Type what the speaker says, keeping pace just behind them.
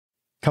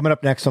Coming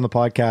up next on the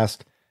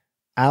podcast,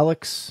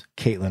 Alex,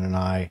 Katelyn, and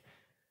I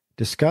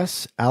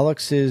discuss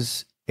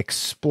Alex's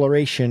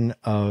exploration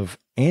of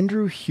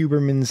Andrew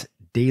Huberman's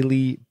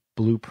daily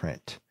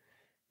blueprint.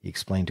 He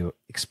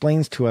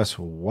explains to us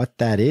what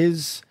that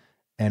is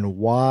and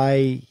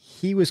why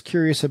he was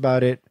curious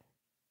about it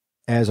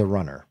as a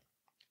runner.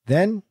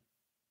 Then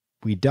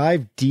we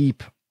dive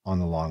deep on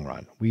the long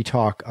run. We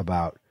talk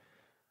about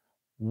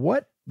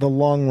what the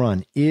long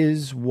run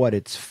is, what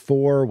it's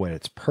for, what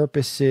its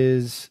purpose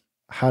is,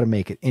 how to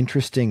make it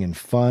interesting and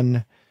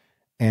fun,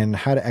 and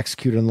how to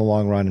execute in the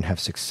long run and have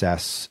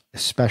success,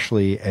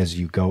 especially as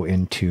you go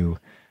into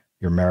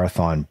your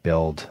marathon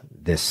build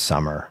this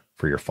summer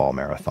for your fall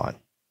marathon.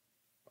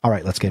 All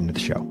right, let's get into the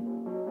show.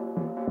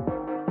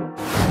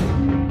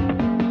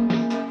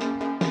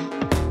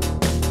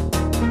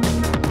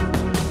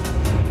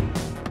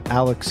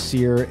 Alex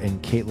Cyr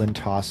and Katelyn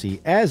Tocci,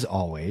 as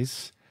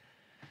always.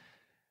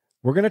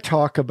 We're going to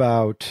talk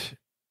about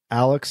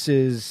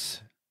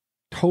Alex's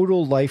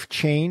total life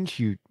change.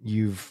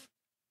 You've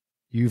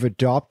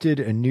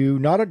adopted a new,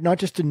 not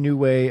just a new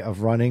way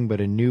of running,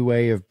 but a new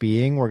way of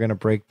being. We're going to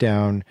break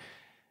down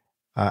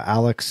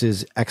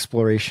Alex's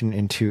exploration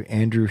into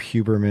Andrew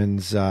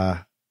Huberman's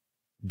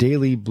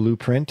daily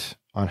blueprint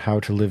on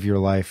how to live your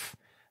life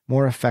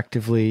more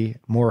effectively,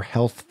 more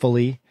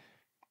healthfully.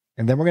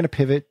 And then we're going to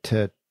pivot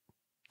to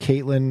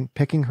Katelyn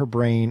picking her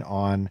brain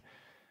on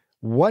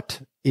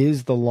what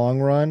is the long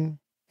run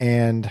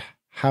and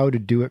how to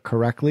do it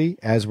correctly,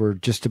 as we're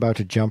just about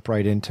to jump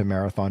right into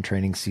marathon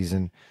training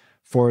season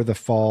for the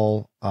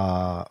fall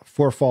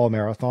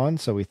marathon.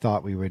 So we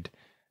thought we would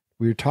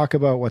talk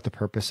about what the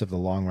purpose of the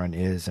long run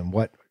is and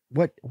what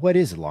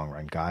is a long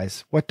run,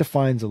 guys? What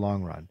defines a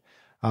long run?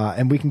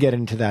 And we can get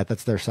into that.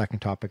 That's their second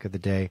topic of the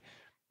day.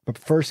 But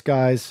first,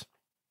 guys,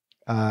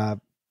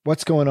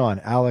 what's going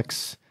on?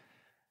 Alex,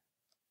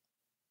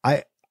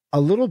 a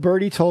little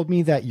birdie told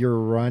me that you're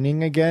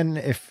running again.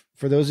 If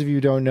for those of you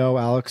who don't know,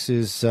 Alex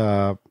is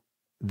the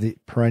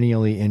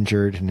perennially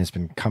injured and has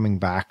been coming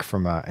back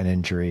from an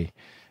injury.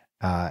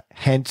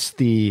 Hence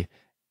the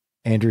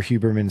Andrew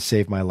Huberman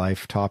saved my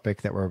life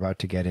topic that we're about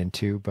to get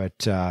into.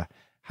 But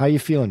how you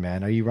feeling,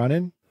 man? Are you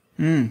running?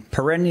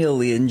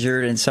 Perennially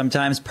injured and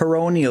sometimes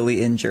peroneally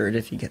injured,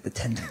 if you get the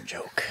tendon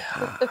joke.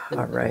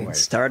 All right.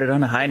 Started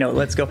on a high note.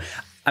 Let's go.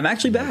 I'm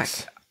actually back.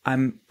 Nice.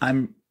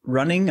 I'm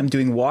running. I'm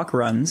doing walk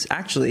runs.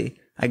 Actually,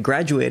 I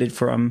graduated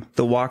from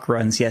the walk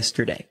runs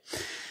yesterday.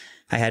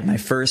 I had my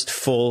first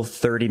full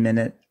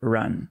 30-minute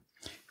run.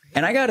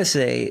 And I got to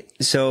say,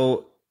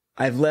 so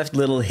I've left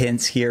little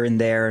hints here and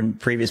there in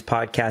previous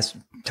podcasts,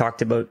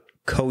 talked about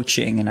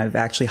coaching, and I've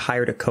actually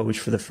hired a coach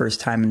for the first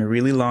time in a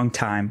really long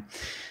time.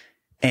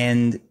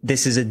 And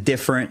this is a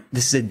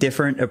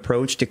different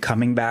approach to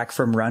coming back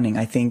from running.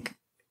 I think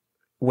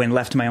when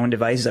left to my own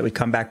devices, I would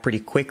come back pretty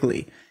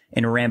quickly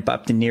and ramp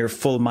up to near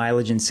full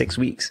mileage in 6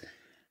 weeks.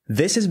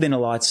 This has been a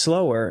lot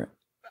slower.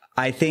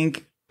 I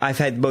think I've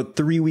had about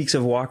 3 weeks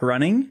of walk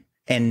running,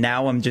 and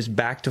now I'm just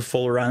back to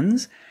full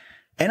runs,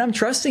 and I'm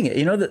trusting it.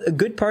 You know, the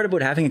good part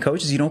about having a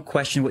coach is you don't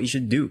question what you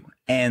should do.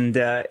 And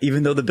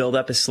even though the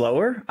buildup is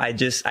slower, I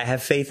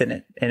have faith in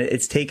it, and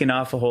it's taken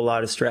off a whole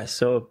lot of stress.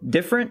 So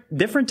different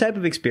type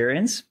of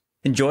experience,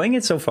 enjoying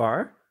it so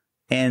far.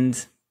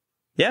 And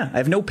yeah, I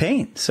have no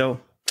pain. So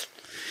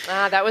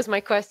that was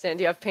my question.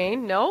 Do you have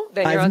pain? No?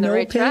 Then you're I've on the no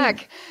right pain.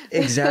 track.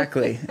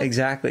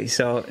 Exactly.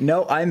 So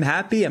no, I'm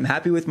happy. I'm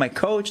happy with my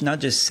coach, not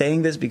just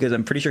saying this because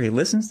I'm pretty sure he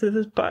listens to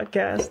this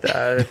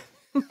podcast.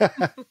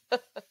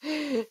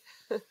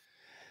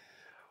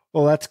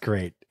 Well, that's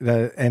great.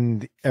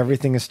 And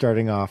everything is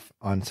starting off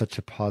on such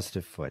a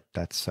positive foot.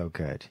 That's so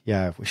good.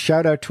 Yeah.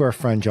 Shout out to our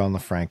friend, John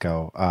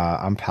LaFranco.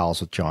 I'm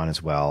pals with John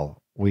as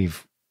well.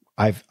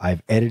 I've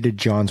edited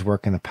John's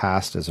work in the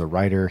past as a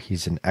writer.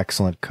 He's an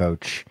excellent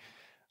coach.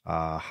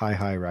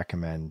 High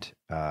recommend,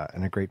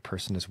 and a great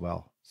person as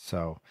well.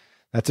 So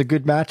that's a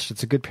good match.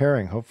 It's a good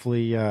pairing.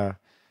 Hopefully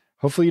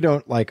you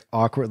don't like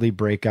awkwardly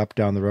break up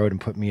down the road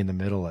and put me in the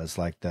middle as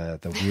like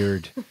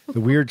the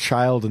weird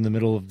child in the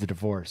middle of the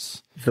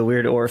divorce. The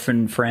weird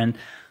orphan friend.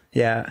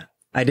 Yeah.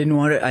 I didn't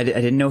want it. I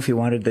didn't know if you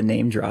wanted the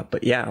name drop,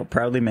 but yeah, I'll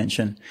proudly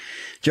mention.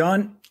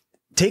 John,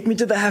 take me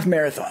to the half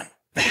marathon.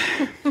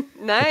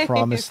 Nice. The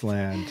promised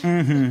land.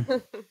 Mm-hmm.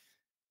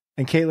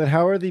 And Katelyn,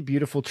 how are the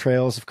beautiful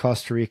trails of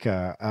Costa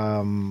Rica?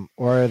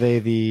 Or are they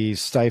the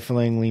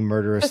stiflingly,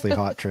 murderously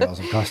hot trails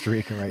of Costa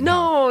Rica right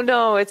now?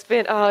 No, it's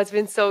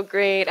been so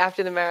great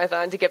after the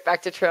marathon to get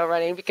back to trail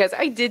running, because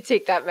I did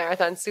take that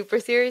marathon super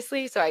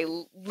seriously. So I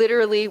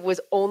literally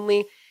was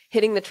only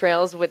hitting the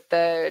trails with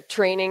the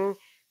training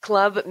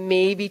club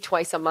maybe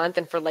twice a month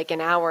and for like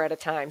an hour at a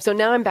time. So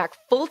now I'm back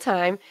full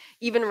time,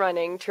 even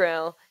running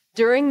trail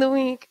during the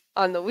week,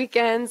 on the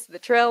weekends, the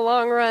trail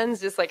long runs,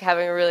 just like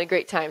having a really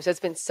great time. So it's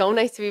been so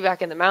nice to be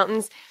back in the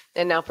mountains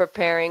and now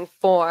preparing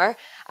for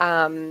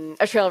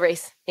a trail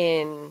race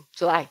in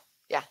July.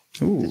 Yeah,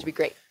 this would be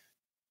great.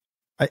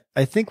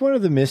 I think one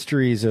of the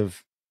mysteries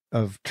of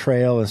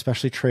trail,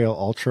 especially trail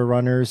ultra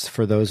runners,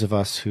 for those of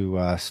us who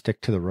stick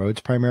to the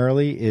roads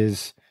primarily,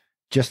 is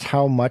just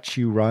how much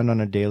you run on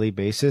a daily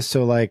basis.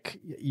 So like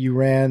you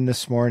ran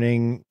this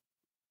morning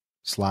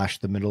 /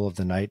 the middle of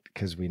the night,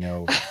 because we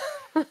know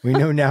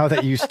now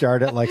that you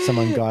start at like some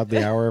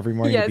ungodly hour every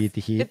morning to beat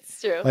the heat.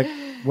 It's true. Like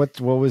what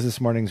was this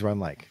morning's run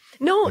like?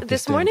 No, like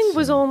this morning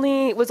was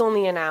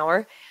only an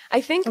hour.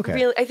 I think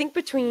I think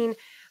between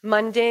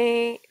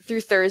Monday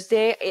through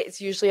Thursday, it's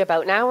usually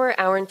about an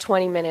hour and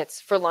 20 minutes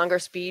for longer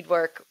speed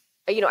work.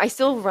 You know, I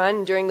still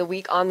run during the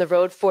week on the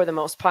road for the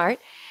most part.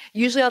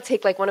 Usually I'll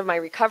take like one of my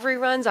recovery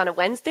runs on a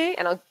Wednesday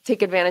and I'll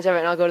take advantage of it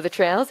and I'll go to the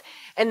trails.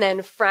 And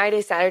then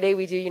Friday, Saturday,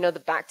 we do, you know, the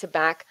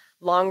back-to-back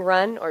long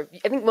run, or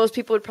I think most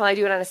people would probably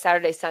do it on a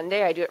Saturday,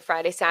 Sunday. I do it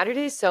Friday,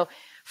 Saturdays. So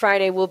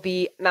Friday will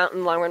be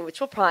mountain long run, which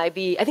will probably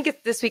be, I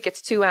think this week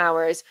it's 2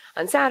 hours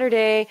on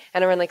Saturday,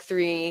 and I run like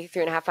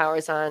 3.5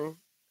 hours on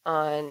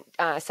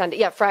Sunday.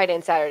 Yeah, Friday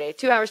and Saturday.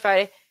 2 hours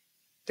Friday,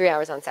 3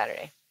 hours on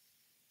Saturday.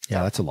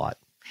 Yeah, that's a lot.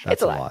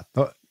 That's a lot.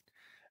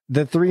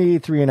 The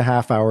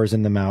 3.5 hours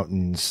in the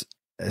mountains,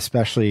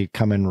 especially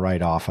coming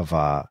right off of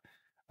a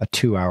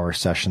 2 hour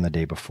session the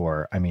day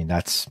before. I mean,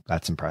 that's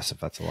impressive.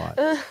 That's a lot.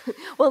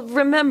 Well,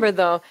 remember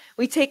though,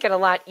 we take it a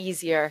lot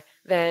easier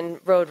than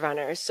road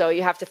runners. So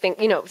you have to think,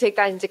 take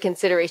that into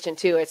consideration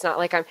too. It's not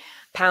like I'm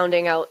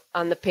pounding out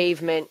on the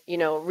pavement,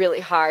 really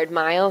hard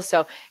miles.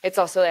 So it's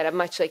also at a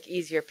much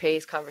easier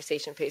pace,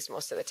 conversation pace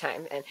most of the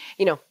time. And,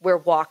 we're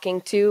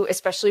walking too,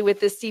 especially with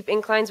the steep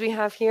inclines we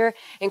have here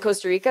in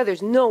Costa Rica.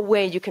 There's no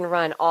way you can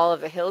run all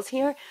of the hills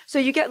here. So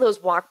you get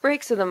those walk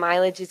breaks. So the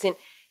mileage isn't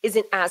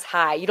as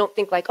high. You don't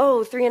think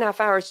 3.5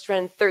 hours to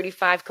run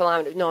 35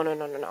 kilometers.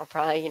 No.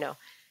 Probably,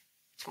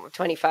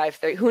 25,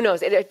 30, who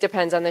knows? It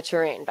depends on the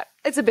terrain, but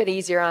it's a bit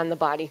easier on the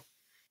body.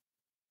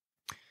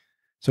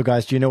 So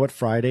guys, do you know what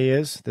Friday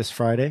is this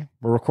Friday?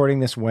 We're recording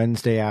this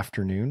Wednesday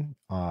afternoon,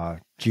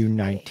 June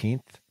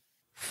 19th.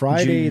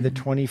 Friday, the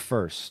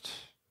 21st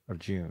of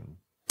June.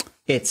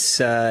 It's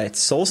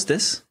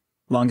solstice,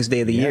 longest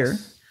day of the year.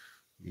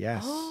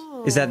 Yes.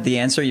 Oh. Is that the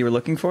answer you were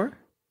looking for?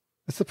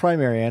 That's the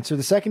primary answer.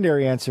 The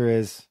secondary answer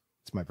is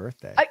it's my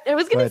birthday. I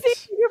was going to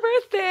say your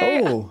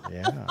birthday. Oh.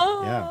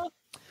 Yeah.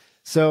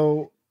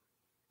 So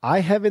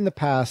I have in the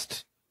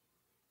past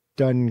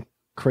done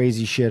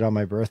crazy shit on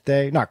my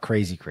birthday. Not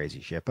crazy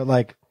shit,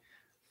 but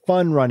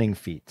fun running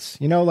feats.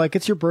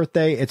 It's your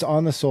birthday. It's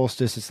on the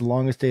solstice. It's the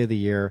longest day of the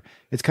year.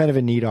 It's kind of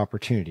a neat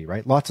opportunity,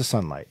 right? Lots of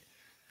sunlight.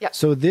 Yeah.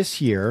 So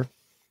this year,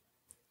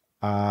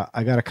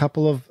 I got a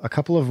couple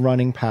of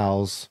running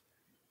pals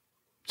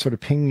sort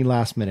of ping me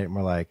last minute, and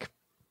we're like,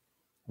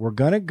 we're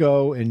going to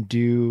go and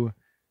do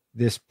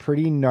this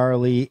pretty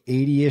gnarly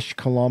 80-ish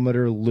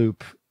kilometer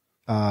loop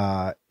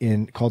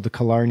called the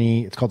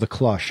Killarney. It's called the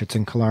Clush. It's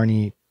in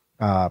Killarney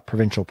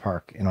Provincial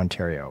Park in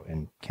Ontario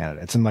in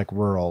Canada. It's in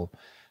rural,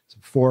 it's a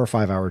 4 or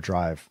 5 hour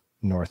drive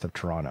north of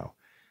Toronto.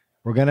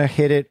 We're going to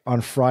hit it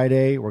on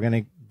Friday. We're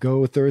going to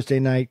go Thursday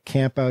night,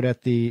 camp out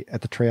at the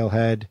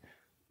trailhead,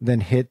 then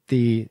hit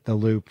the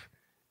loop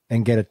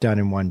and get it done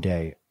in one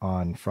day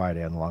on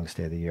Friday on the longest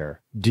day of the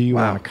year. Do you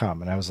want to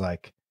come? And I was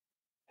like,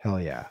 hell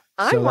yeah.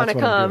 I want to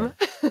come.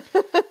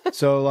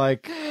 So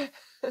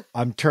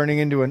I'm turning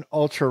into an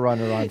ultra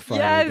runner on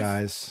Friday,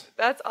 guys.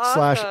 That's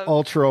awesome. /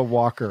 ultra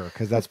walker,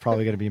 because that's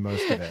probably going to be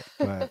most of it.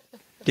 But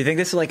do you think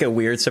this is a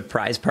weird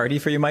surprise party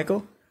for you,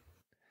 Michael?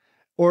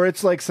 Or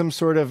it's some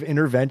sort of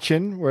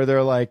intervention where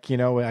they're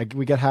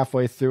we get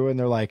halfway through and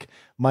they're like,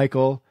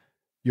 Michael,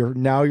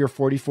 you're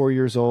 44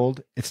 years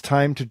old. It's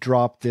time to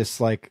drop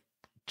this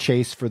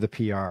chase for the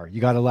PR.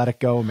 You got to let it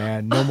go,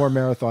 man. No more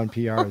marathon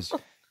PRs.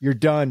 You're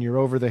done. You're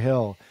over the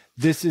hill.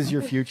 This is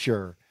your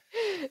future.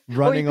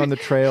 Running on the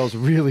trails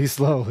really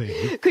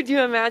slowly. Could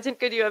you imagine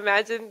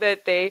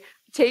that they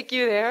take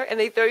you there and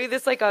they throw you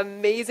this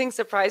amazing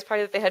surprise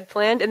party that they had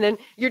planned, and then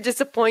you're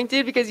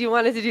disappointed because you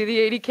wanted to do the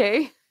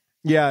 80K?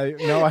 Yeah,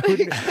 no, I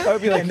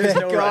would be like, there's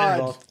thank no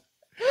God.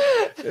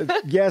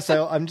 Yes,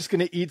 I'm just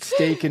going to eat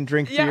steak and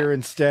drink beer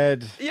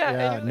instead.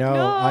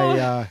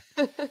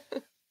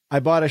 I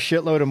bought a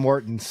shitload of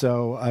Morton,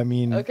 so I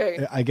mean,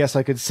 I guess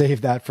I could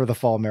save that for the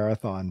fall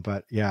marathon.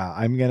 But yeah,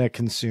 I'm going to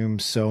consume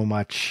so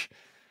much,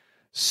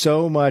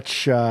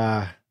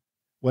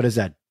 what is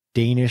that?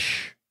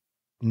 Danish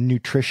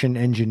nutrition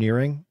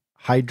engineering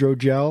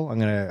hydrogel.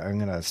 I'm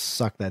gonna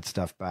suck that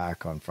stuff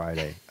back on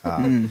Friday.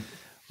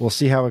 We'll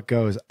see how it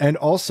goes. And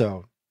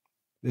also,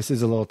 this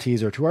is a little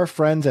teaser to our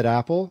friends at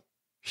Apple.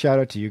 Shout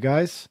out to you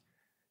guys.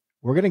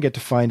 We're going to get to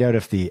find out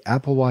if the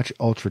Apple Watch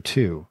Ultra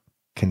 2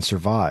 can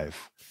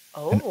survive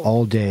an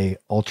all-day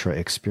ultra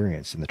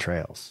experience in the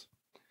trails.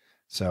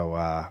 So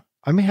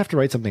I may have to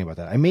write something about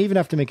that. I may even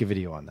have to make a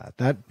video on that.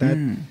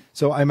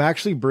 So I'm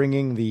actually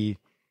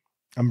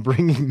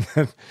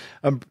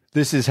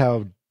this is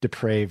how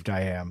depraved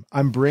I am.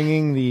 I'm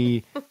bringing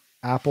the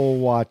Apple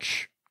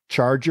Watch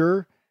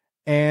charger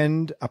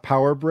and a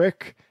power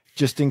brick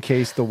just in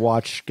case the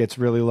watch gets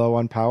really low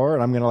on power,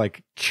 and I'm going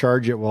to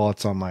charge it while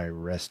it's on my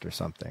wrist or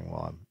something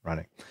while I'm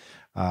running.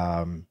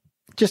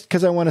 Just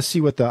because I want to see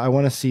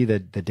the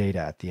data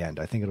at the end.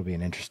 I think it'll be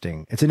an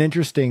interesting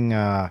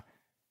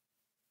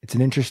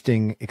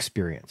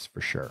experience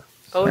for sure.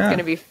 Oh, it's going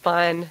to be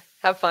fun.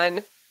 Have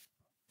fun.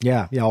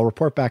 Yeah. I'll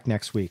report back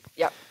next week.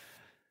 Yep.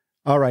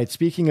 All right.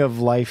 Speaking of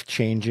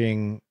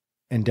life-changing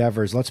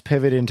endeavors, let's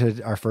pivot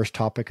into our first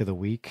topic of the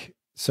week.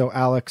 So,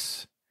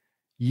 Alex,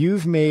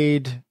 you've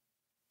made,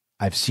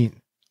 I've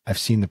seen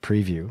the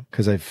preview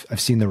because I've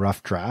seen the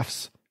rough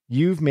drafts.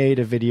 You've made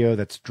a video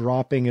that's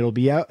dropping. It'll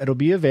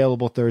be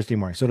available Thursday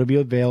morning. So it'll be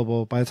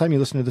available by the time you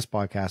listen to this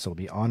podcast, it'll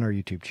be on our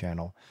YouTube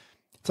channel.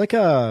 It's like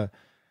a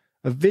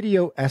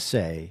video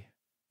essay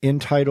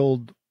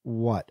entitled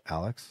what,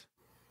 Alex?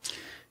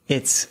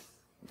 It's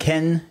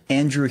Can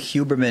Andrew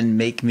Huberman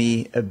Make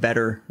Me a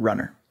Better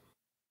Runner?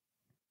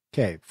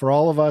 Okay. For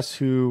all of us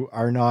who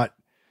are not,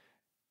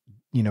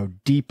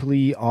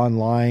 deeply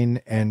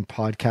online and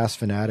podcast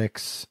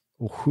fanatics,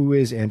 who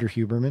is Andrew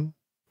Huberman?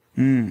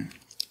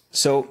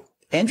 So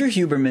Andrew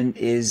Huberman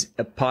is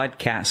a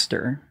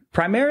podcaster,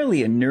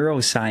 primarily a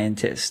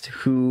neuroscientist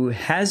who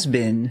has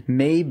been,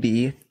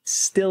 maybe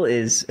still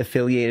is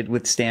affiliated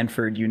with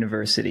Stanford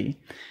University.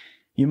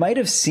 You might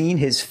have seen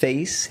his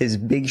face, his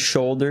big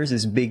shoulders,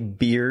 his big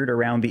beard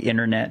around the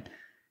internet.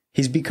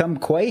 He's become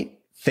quite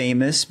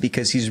famous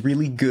because he's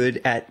really good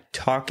at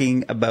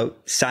talking about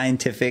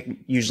scientific,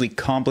 usually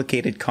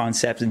complicated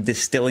concepts and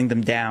distilling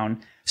them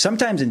down,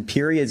 sometimes in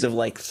periods of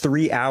like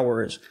 3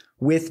 hours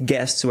with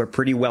guests who are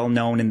pretty well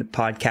known in the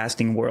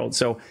podcasting world.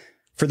 So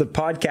for the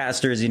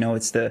podcasters,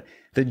 it's the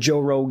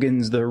Joe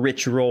Rogans, the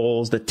Rich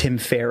Rolls, the Tim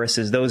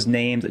Ferrisses, those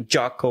names, the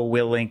Jocko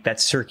Willink that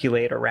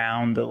circulate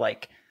around the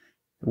like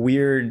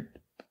weird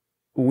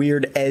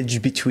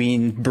edge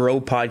between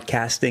bro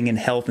podcasting and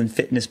health and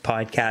fitness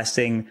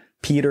podcasting.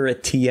 Peter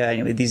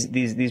Attia,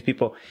 these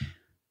people.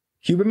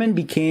 Huberman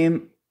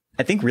became,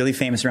 I think, really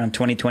famous around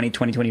 2020,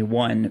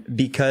 2021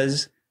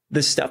 because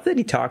the stuff that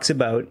he talks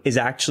about is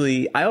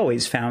actually, I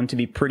always found to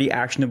be pretty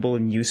actionable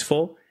and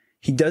useful.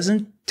 He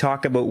doesn't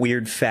talk about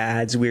weird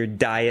fads, weird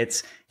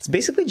diets. It's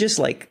basically just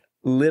like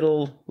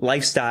little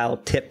lifestyle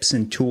tips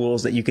and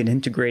tools that you can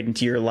integrate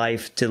into your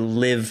life to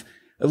live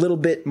a little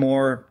bit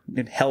more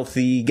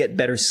healthy, get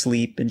better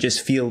sleep, and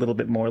just feel a little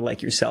bit more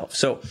like yourself.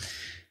 So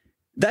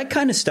that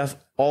kind of stuff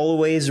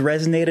always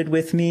resonated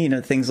with me.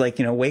 Things like,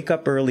 wake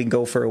up early,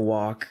 go for a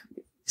walk,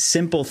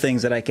 simple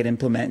things that I could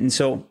implement. And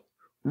so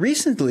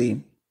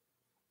recently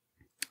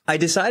I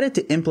decided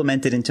to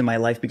implement it into my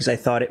life because I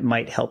thought it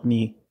might help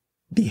me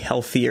be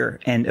healthier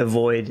and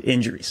avoid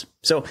injuries.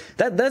 So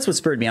that's what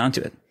spurred me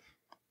onto it.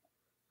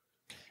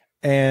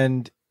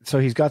 And so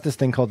he's got this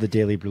thing called the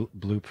Daily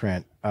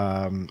Blueprint.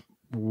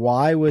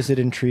 Why was it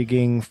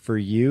intriguing for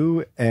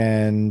you?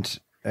 And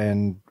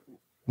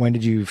when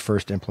did you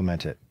first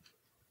implement it?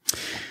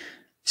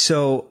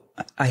 So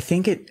I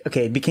think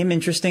it became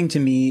interesting to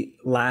me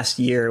last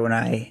year when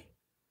I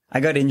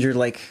got injured.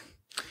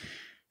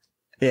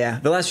 The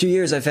last few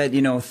years I've had,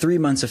 3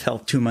 months of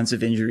health, 2 months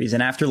of injuries.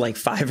 And after like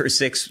 5 or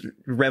 6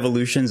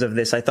 revolutions of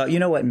this, I thought,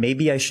 what,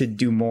 maybe I should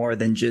do more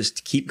than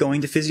just keep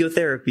going to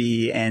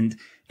physiotherapy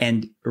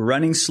and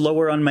running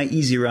slower on my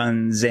easy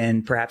runs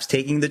and perhaps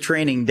taking the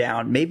training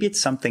down. Maybe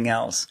it's something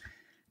else.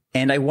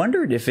 And I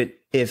wondered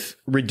if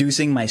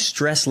reducing my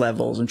stress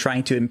levels and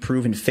trying to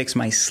improve and fix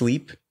my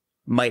sleep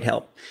might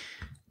help.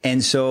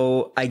 And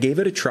so I gave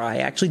it a try. I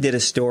actually did a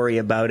story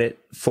about it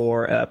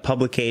for a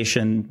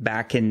publication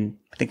back in,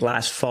 I think,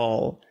 last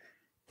fall.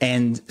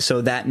 And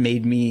so that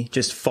made me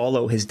just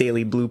follow his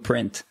daily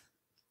blueprint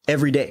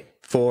every day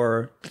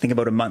for, I think,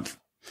 about a month.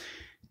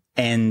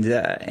 And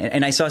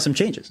I saw some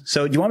changes.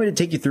 So do you want me to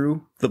take you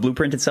through the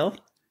blueprint itself?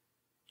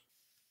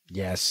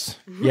 Yes.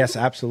 Yes,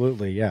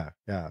 absolutely. Yeah.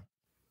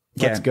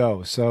 Let's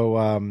go.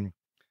 So,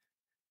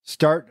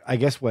 start, I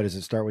guess, what does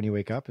it start when you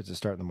wake up? Does it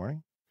start in the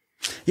morning?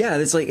 Yeah,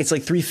 it's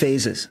like 3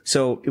 phases.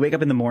 So you wake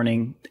up in the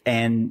morning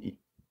and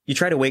you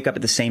try to wake up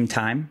at the same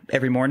time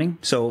every morning.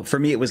 So for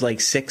me, it was like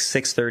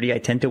 6:30. I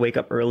tend to wake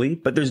up early,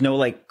 but there's no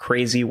like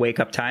crazy wake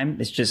up time.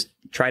 It's just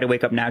try to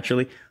wake up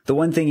naturally. The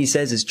one thing he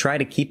says is try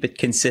to keep it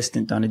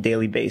consistent on a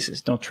daily basis.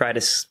 Don't try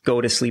to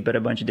go to sleep at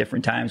a bunch of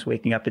different times,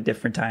 waking up at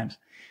different times.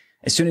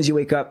 As soon as you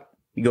wake up,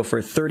 you go for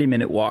a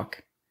 30-minute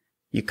walk.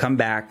 You come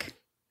back.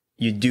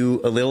 You do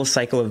a little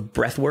cycle of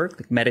breath work,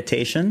 like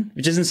meditation,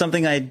 which isn't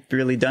something I'd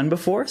really done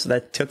before. So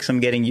that took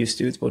some getting used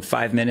to. It's about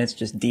 5 minutes,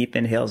 just deep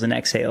inhales and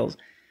exhales.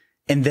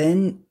 And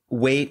then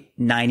wait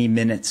 90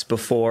 minutes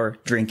before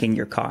drinking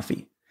your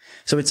coffee.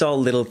 So it's all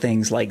little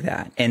things like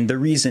that. And the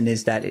reason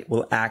is that it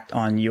will act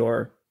on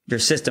your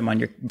system, on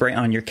your brain,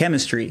 on your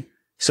chemistry,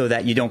 so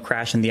that you don't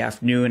crash in the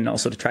afternoon, and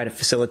also to try to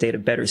facilitate a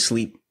better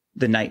sleep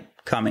the night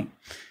coming.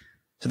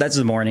 So that's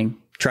the morning.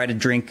 Try to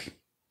drink,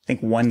 I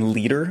think, 1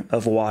 liter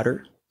of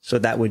water. So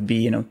that would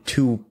be,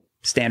 2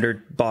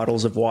 standard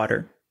bottles of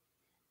water.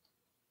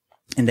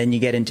 And then you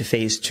get into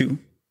phase 2,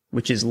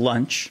 which is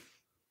lunch.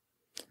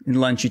 In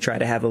lunch, you try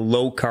to have a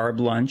low carb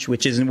lunch,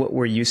 which isn't what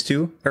we're used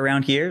to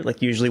around here.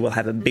 Like usually we'll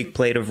have a big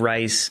plate of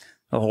rice,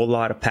 a whole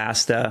lot of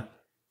pasta,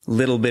 a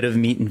little bit of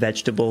meat and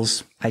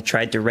vegetables. I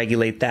tried to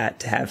regulate that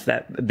to have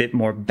that a bit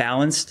more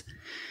balanced.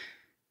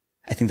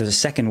 I think there's a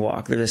second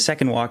walk. There's a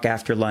second walk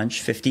after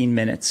lunch, 15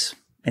 minutes.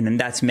 And then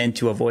that's meant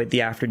to avoid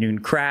the afternoon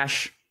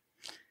crash.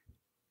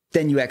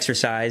 Then you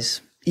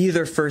exercise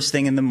either first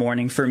thing in the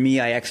morning. For me,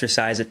 I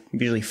exercise at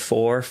usually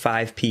 4,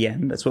 5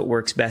 p.m. That's what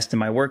works best in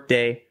my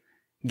workday.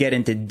 Get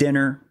into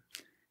dinner.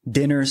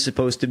 Dinner is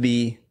supposed to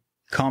be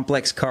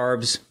complex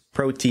carbs,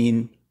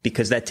 protein,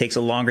 because that takes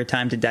a longer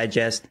time to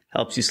digest,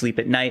 helps you sleep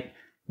at night.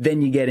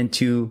 Then you get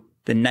into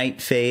the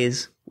night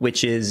phase,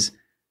 which is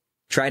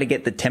try to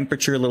get the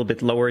temperature a little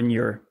bit lower in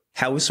your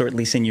house, or at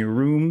least in your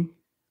room.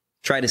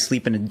 Try to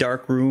sleep in a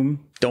dark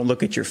room. Don't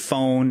look at your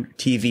phone,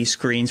 TV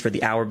screens for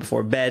the hour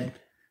before bed.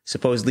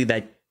 Supposedly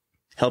that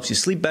helps you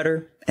sleep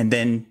better, and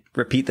then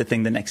repeat the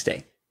thing the next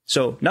day.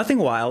 So nothing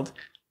wild,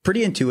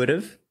 pretty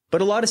intuitive,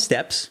 but a lot of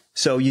steps.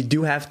 So you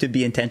do have to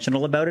be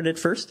intentional about it at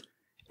first.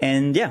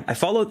 And yeah, I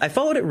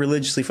followed it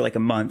religiously for like a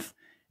month.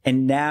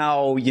 And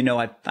now,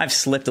 I've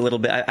slipped a little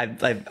bit.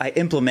 I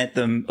implement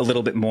them a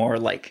little bit more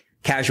like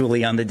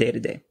casually on the day to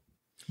day.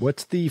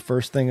 What's the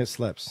first thing that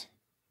slips?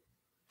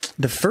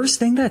 The first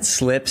thing that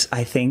slips,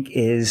 I think,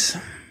 is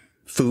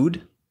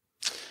food.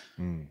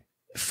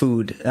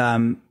 Food.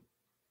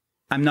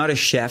 I'm not a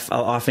chef.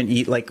 I'll often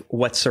eat like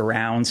what's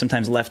around,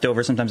 sometimes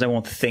leftover. Sometimes I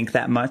won't think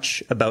that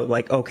much about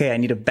like, okay, I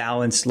need a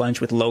balanced lunch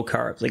with low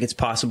carbs. Like it's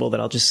possible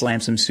that I'll just slam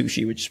some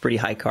sushi, which is pretty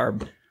high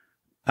carb.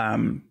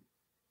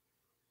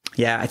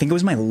 Yeah, I think it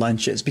was my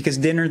lunches, because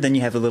dinner, then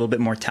you have a little bit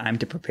more time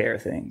to prepare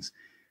things.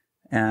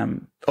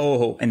 And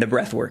the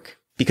breath work,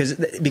 because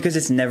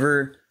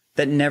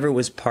that never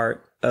was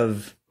part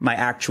of my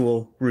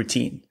actual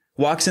routine.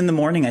 Walks in the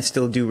morning, I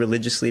still do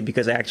religiously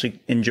because I actually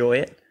enjoy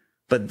it.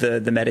 But the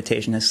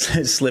meditation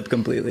has slipped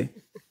completely.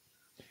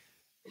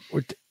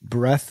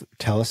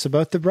 Tell us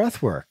about the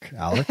breath work,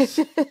 Alex.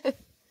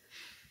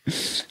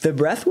 The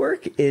breath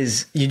work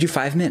is you do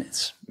 5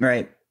 minutes,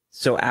 right?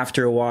 So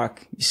after a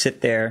walk, you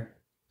sit there,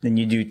 then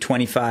you do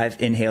 25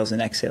 inhales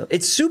and exhales.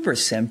 It's super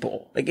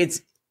simple. Like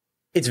it's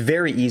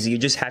very easy. You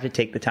just have to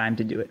take the time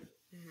to do it.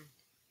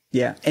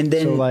 Yeah. And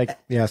then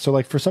so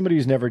like for somebody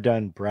who's never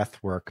done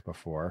breath work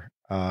before,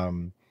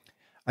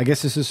 I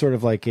guess this is sort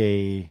of like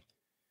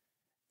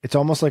it's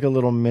almost like a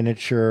little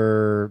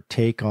miniature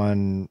take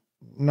on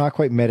not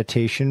quite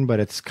meditation, but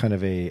it's kind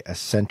of a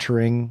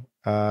centering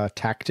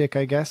tactic,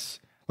 I guess.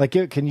 Like,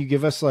 can you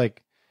give us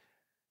like,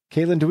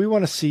 Katelyn, do we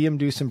want to see him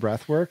do some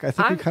breath work? I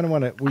think we kind of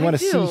want to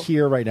see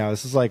here right now.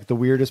 This is like the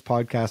weirdest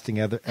podcasting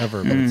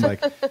ever, but it's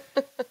like,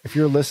 if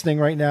you're listening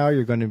right now,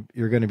 you're going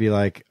to be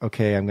like,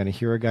 okay, I'm going to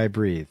hear a guy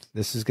breathe.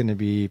 This is going to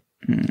be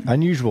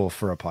unusual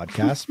for a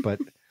podcast, but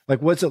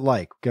like, what's it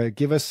like?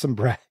 Give us some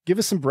breath. Give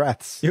us some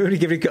breaths. You're going to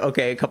give it,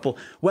 a couple.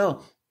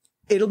 Well,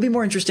 it'll be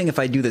more interesting if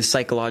I do the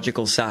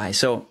psychological sigh.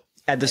 So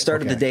at the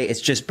start of the day,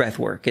 it's just breath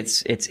work.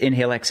 It's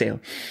inhale, exhale.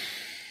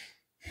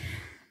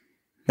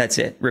 That's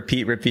it.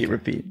 Repeat.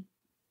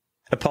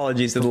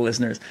 Apologies to the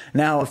listeners.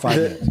 Now, 5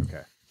 minutes.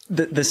 Okay.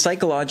 The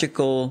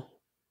psychological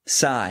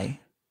sigh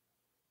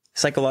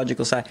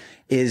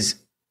is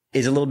a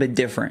little bit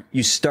different.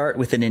 You start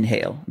with an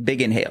inhale,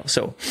 big inhale.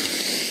 So,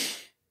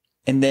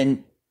 and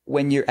then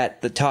when you're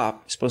at the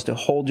top, you're supposed to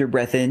hold your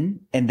breath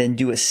in and then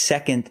do a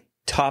second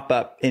top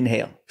up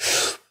inhale.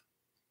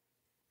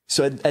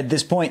 So at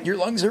this point, your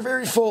lungs are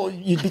very full.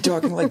 You'd be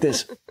talking like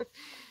this.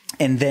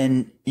 And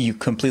then you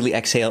completely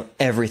exhale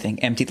everything,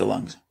 empty the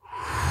lungs.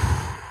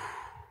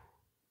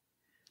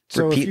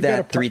 So repeat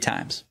that 3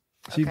 times.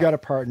 So you've got a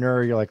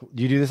partner, you're like,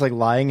 do you do this like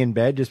lying in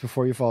bed just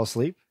before you fall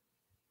asleep?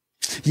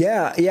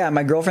 Yeah.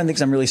 My girlfriend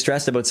thinks I'm really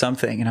stressed about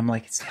something. And I'm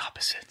like, it's the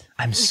opposite.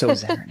 I'm so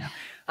zen right now.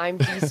 I'm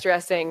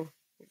de-stressing.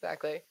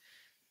 Exactly.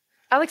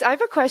 Alex, I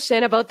have a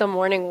question about the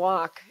morning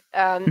walk.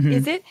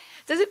 Does it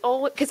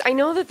always, because I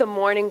know that the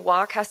morning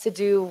walk has to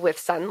do with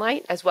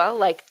sunlight as well,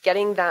 like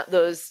getting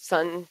those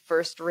sun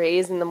first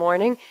rays in the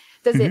morning.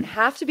 Does it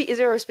have to be, is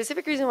there a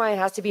specific reason why it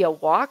has to be a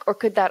walk, or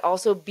could that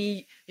also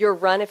be your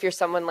run if you're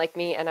someone like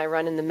me and I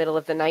run in the middle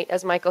of the night,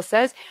 as Michael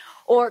says?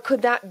 Or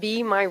could that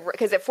be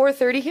because at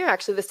 4:30 here,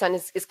 actually the sun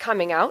is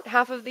coming out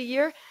half of the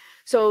year.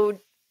 So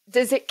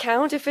does it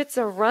count if it's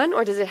a run,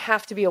 or does it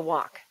have to be a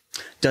walk?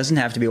 Doesn't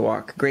have to be a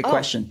walk. Great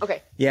question.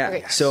 Okay. Yeah.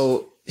 Okay.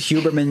 So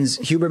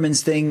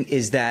Huberman's thing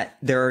is that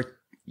there are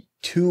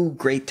 2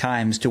 great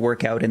times to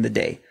work out in the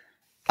day.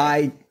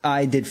 I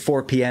did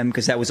 4 p.m.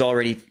 because that was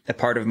already a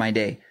part of my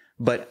day.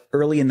 But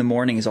early in the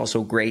morning is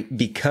also great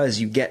because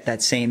you get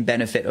that same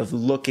benefit of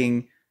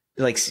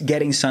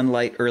getting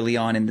sunlight early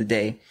on in the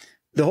day.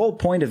 The whole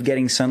point of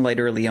getting sunlight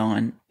early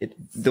on,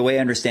 the way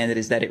I understand it,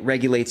 is that it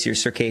regulates your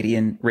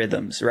circadian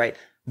rhythms, right?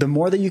 The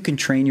more that you can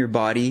train your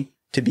body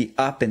to be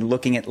up and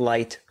looking at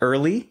light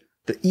early,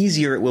 the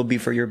easier it will be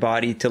for your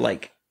body to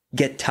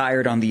get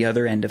tired on the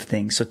other end of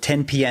things. So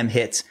 10 p.m.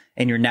 hits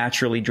and you're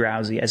naturally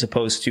drowsy, as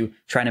opposed to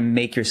trying to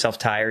make yourself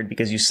tired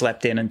because you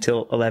slept in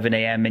until 11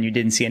 a.m. and you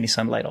didn't see any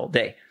sunlight all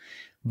day.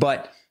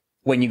 But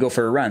when you go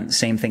for a run, the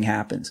same thing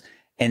happens.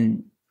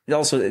 And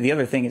also the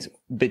other thing is,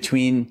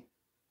 between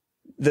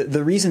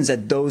the reasons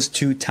that those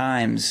 2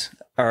 times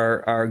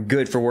are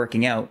good for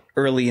working out,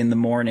 early in the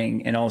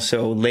morning and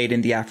also late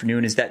in the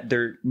afternoon, is that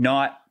they're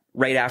not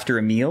right after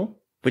a meal,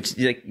 which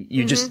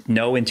you just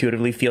know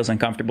intuitively feels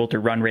uncomfortable to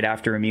run right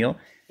after a meal.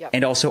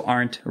 and also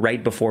aren't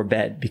right before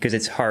bed because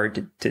it's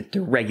hard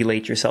to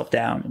regulate yourself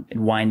down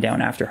and wind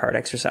down after hard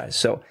exercise.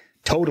 So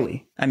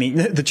totally. I mean,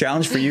 the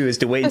challenge for you is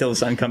to wait until the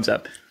sun comes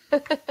up.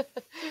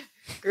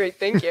 Great.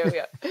 Thank you.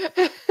 Yeah.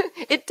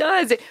 It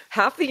does.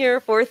 Half the year,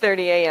 4:30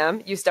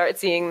 a.m., you start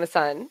seeing the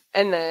sun.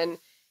 And then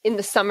in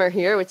the summer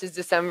here, which is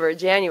December,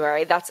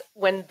 January, that's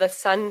when the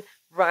sun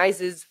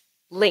rises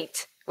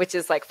late, which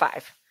is like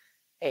 5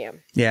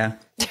 a.m. Yeah.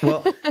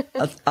 Well,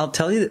 I'll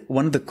tell you that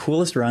one of the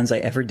coolest runs I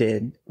ever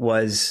did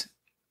was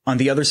on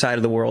the other side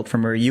of the world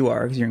from where you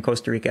are, because you're in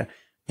Costa Rica,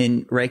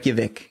 in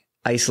Reykjavik,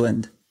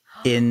 Iceland,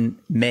 in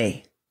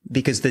May.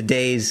 Because the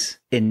days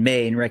in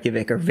May in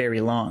Reykjavik are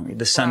very long.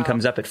 The sun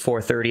comes up at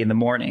 4:30 in the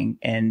morning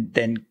and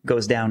then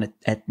goes down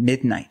at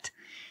midnight.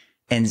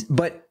 And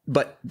but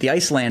the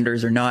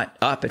Icelanders are not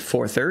up at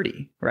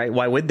 4:30, right?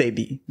 Why would they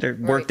be? Their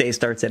workday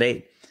starts at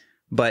 8.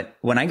 But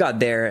when I got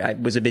there, I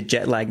was a bit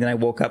jet lagged and I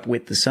woke up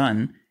with the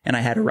sun and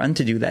I had a run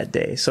to do that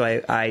day. So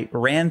I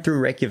ran through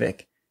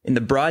Reykjavik in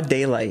the broad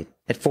daylight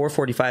at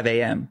 4:45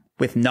 a.m.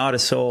 with not a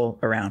soul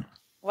around.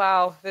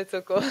 Wow, that's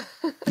so cool.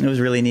 It was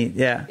really neat.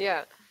 Yeah.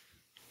 Yeah.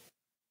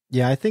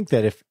 Yeah, I think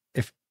that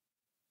if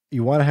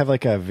you want to have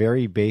like a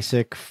very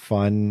basic,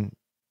 fun,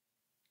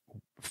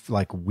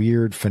 like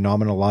weird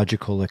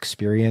phenomenological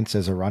experience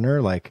as a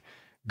runner, like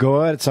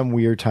go out at some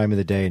weird time of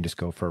the day and just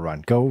go for a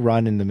run. Go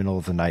run in the middle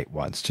of the night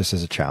once, just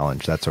as a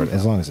challenge. That sort of,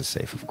 as long as it's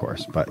safe, of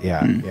course. But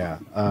yeah, yeah.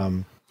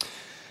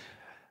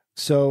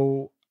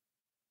 So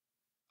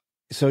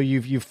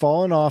you've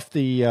fallen off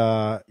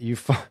the you've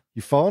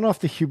fallen off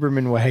the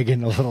Huberman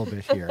wagon a little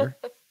bit here.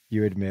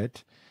 You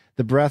admit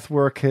the breath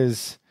work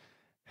has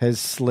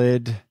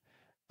slid.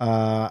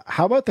 How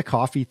about the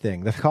coffee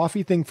thing? The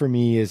coffee thing for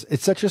me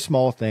it's such a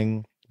small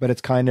thing, but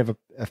it's kind of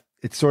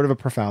it's sort of a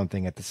profound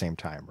thing at the same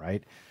time,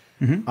 right?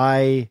 Mm-hmm.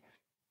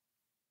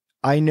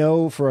 I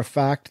know for a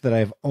fact that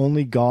I've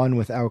only gone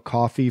without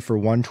coffee for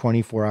one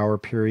 24-hour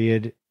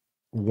period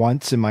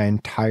once in my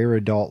entire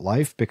adult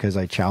life because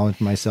I challenged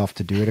myself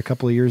to do it a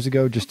couple of years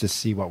ago just to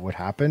see what would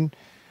happen.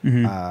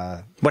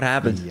 Mm-hmm. What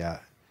happened? Yeah.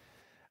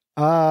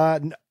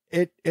 I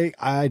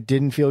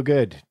didn't feel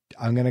good.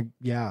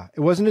 It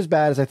wasn't as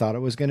bad as I thought it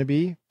was going to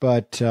be,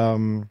 but,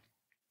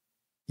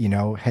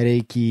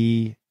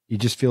 headachy, you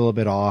just feel a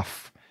bit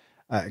off.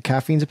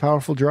 Caffeine's a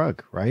powerful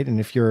drug, right? And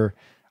if you're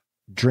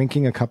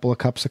drinking a couple of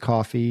cups of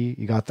coffee,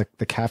 you got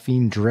the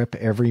caffeine drip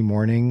every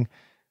morning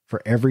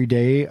for every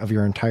day of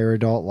your entire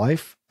adult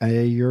life, I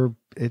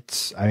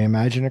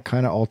imagine it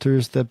kind of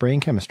alters the brain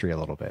chemistry a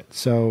little bit.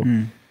 So,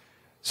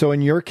 So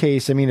in your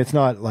case, I mean, it's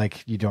not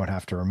like you don't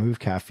have to remove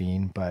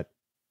caffeine, but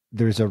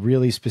there's a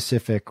really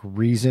specific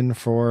reason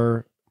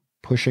for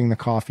pushing the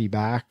coffee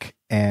back.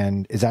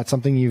 And is that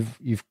something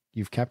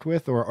you've kept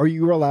with, or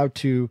you were allowed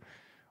to?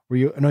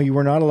 You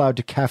were not allowed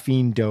to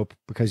caffeine dope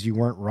because you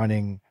weren't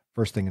running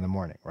first thing in the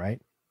morning, right?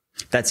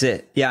 That's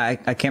it. Yeah, I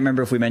can't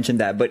remember if we mentioned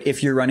that, but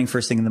if you're running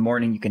first thing in the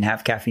morning, you can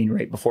have caffeine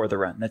right before the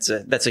run. That's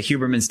a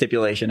Huberman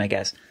stipulation, I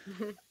guess.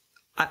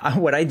 Mm-hmm.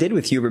 What I did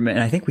with Huberman,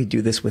 and I think we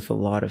do this with a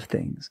lot of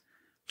things,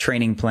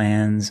 training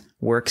plans,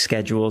 work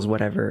schedules,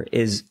 whatever,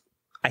 is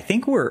I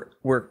think we're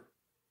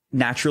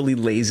naturally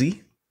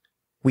lazy.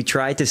 We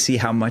try to see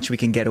how much we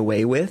can get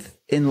away with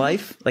in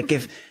life. Like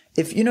if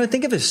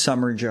think of a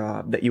summer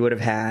job that you would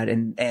have had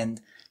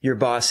and your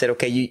boss said,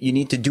 okay, you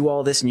need to do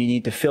all this and you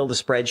need to fill the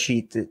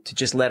spreadsheet to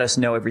just let us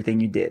know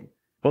everything you did.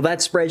 Well, that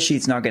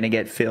spreadsheet's not going to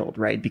get filled,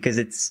 right? Because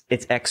it's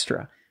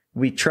extra.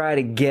 We try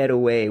to get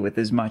away with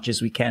as much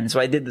as we can. So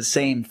I did the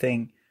same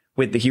thing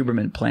with the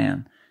Huberman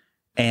plan.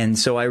 And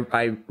so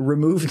I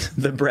removed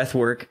the breath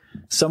work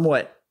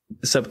somewhat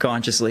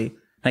subconsciously.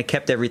 I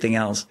kept everything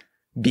else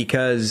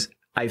because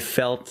I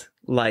felt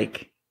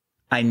like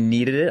I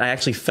needed it. I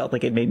actually felt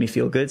like it made me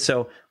feel good.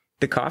 So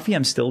the coffee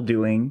I'm still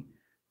doing,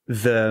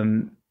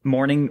 the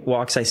morning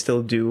walks I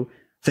still do,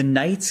 the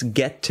nights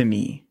get to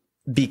me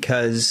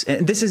because,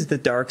 and this is the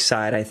dark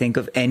side, I think,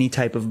 of any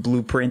type of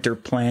blueprint or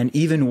plan,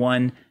 even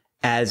one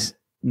as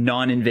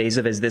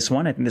non-invasive as this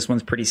one. I think this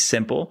one's pretty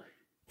simple,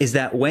 is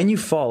that when you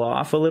fall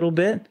off a little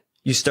bit,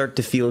 you start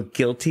to feel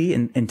guilty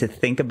and to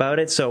think about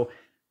it. So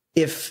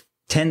if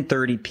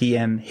 10:30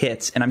 p.m.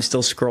 hits and I'm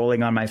still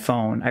scrolling on my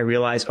phone, I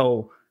realize,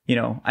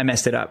 I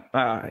messed it up.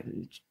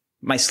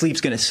 My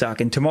sleep's going to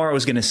suck and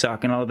tomorrow's going to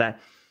suck and all of that.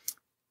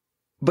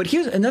 But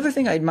here's another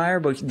thing I admire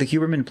about the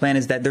Huberman plan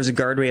is that there's a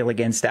guardrail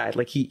against that.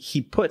 Like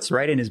he puts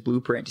right in his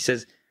blueprint, he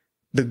says,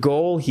 the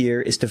goal here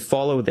is to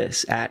follow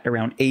this at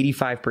around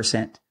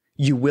 85%.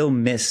 You will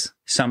miss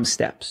some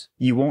steps.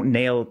 You won't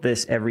nail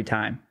this every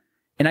time.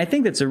 And I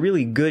think that's a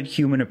really good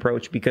human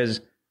approach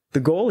because the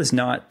goal is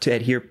not to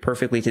adhere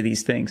perfectly to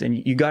these things.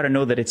 And you got to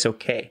know that it's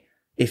okay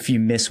if you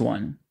miss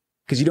one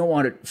because you don't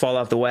want to fall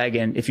off the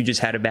wagon if you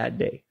just had a bad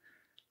day.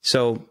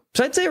 So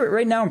I'd say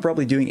right now I'm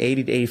probably doing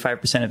 80 to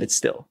 85% of it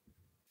still.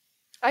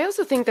 I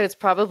also think that it's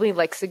probably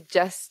like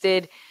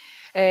suggested,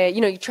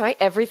 you try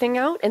everything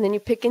out and then you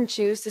pick and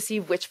choose to see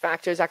which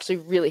factors actually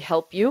really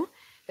help you.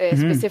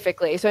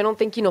 specifically. So I don't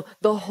think,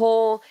 the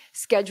whole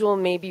schedule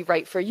may be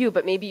right for you,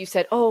 but maybe you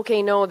said, oh,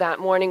 okay, no, that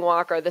morning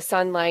walk or the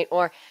sunlight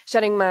or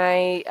shutting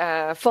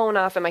my phone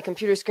off and my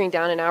computer screen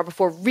down an hour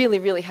before really,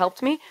 really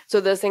helped me.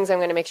 So those things I'm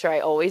going to make sure I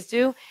always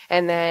do.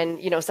 And then,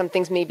 some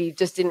things maybe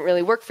just didn't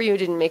really work for you,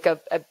 didn't make a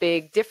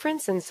big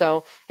difference. And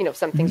so,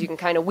 some things you can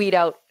kind of weed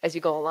out as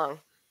you go along.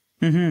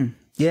 Mm-hmm.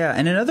 Yeah.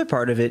 And another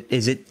part of it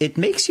is it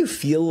makes you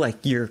feel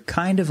like you're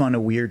kind of on a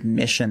weird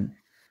mission.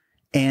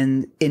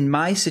 And in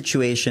my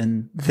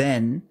situation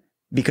then,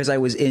 because I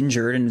was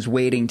injured and was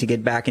waiting to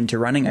get back into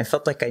running, I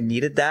felt like I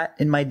needed that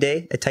in my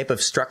day, a type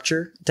of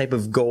structure, a type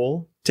of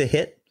goal to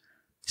hit.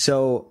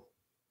 So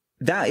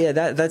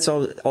that's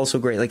also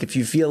great. Like if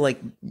you feel like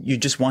you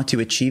just want to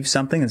achieve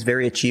something that's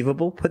very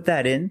achievable, put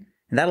that in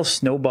and that'll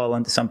snowball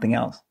into something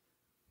else.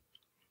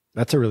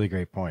 That's a really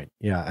great point.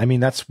 Yeah. I mean,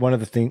 that's one of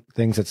the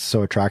things that's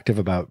so attractive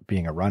about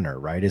being a runner,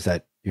 right? Is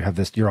that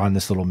you're on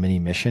this little mini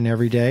mission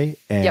every day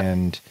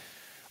and,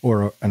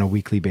 or on a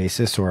weekly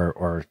basis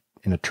or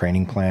in a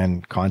training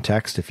plan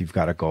context, if you've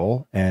got a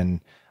goal. And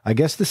I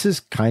guess this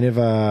is kind of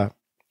a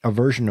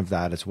version of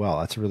that as well.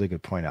 That's a really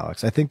good point,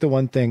 Alex. I think the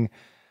one thing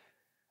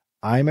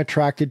I'm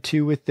attracted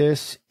to with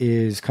this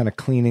is kind of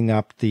cleaning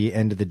up the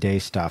end of the day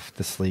stuff,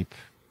 the sleep,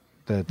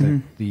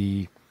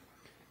 the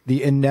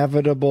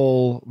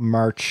inevitable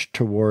march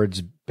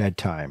towards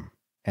bedtime.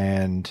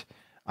 And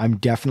I'm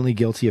definitely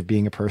guilty of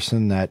being a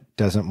person that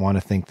doesn't want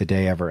to think the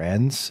day ever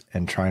ends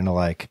and trying to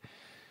like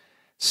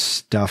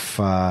stuff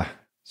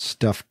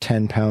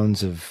 10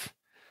 pounds of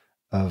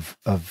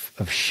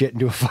shit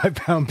into a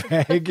 5-pound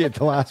bag at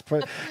the last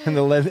part in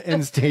the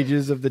end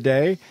stages of the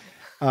day.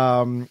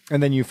 And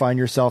then you find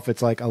yourself,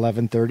 it's like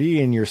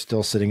 11:30 and you're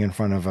still sitting in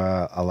front of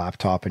a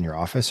laptop in your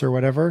office or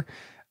whatever.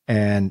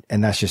 And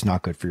that's just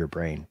not good for your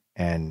brain.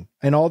 And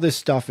all this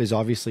stuff is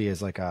obviously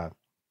is like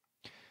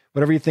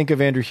whatever you think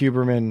of Andrew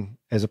Huberman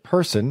as a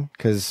person,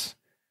 because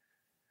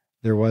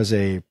there was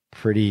a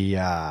pretty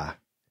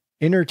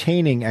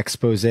entertaining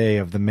expose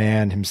of the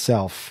man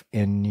himself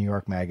in New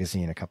York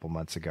Magazine a couple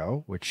months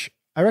ago, which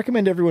I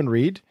recommend everyone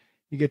read.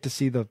 You get to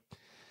see the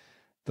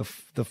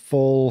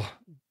full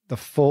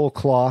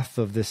cloth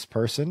of this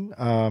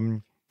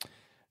person.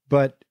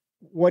 But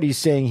what he's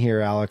saying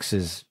here, Alex,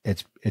 is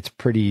it's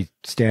pretty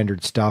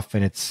standard stuff,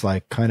 and it's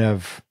like kind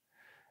of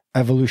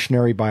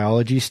evolutionary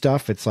biology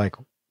stuff. It's like,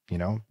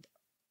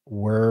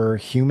 we're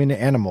human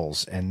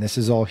animals, and this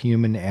is all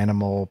human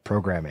animal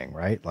programming,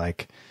 right?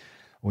 Like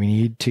we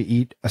need to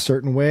eat a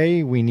certain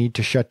way. We need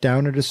to shut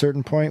down at a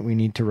certain point. We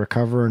need to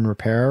recover and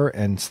repair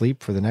and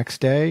sleep for the next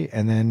day.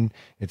 And then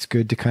it's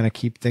good to kind of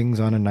keep things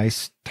on a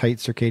nice, tight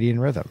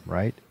circadian rhythm,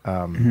 right?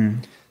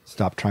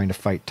 Stop trying to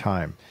fight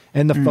time.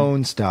 And the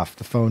phone stuff,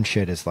 the phone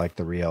shit is like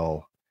the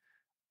real,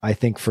 I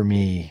think for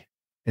me,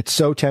 it's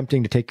so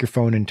tempting to take your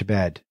phone into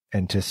bed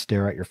and to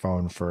stare at your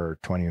phone for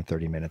 20 or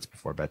 30 minutes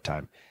before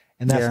bedtime.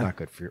 And that's not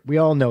good we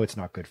all know it's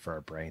not good for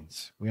our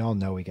brains. We all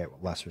know we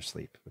get lesser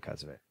sleep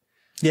because of it.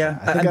 Yeah.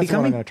 I think that's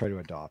what I'm going to try to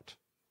adopt.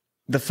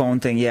 The phone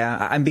thing.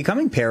 Yeah. I'm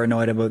becoming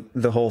paranoid about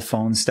the whole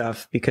phone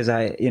stuff because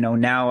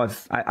now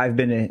I've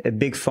been a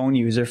big phone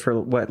user for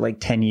like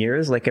 10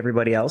 years, like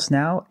everybody else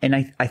now. And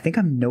I think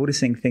I'm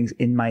noticing things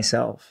in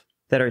myself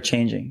that are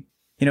changing.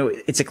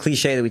 It's a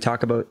cliche that we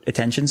talk about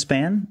attention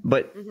span,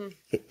 but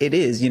it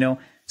is,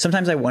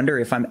 sometimes I wonder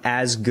if I'm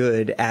as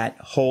good at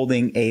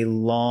holding a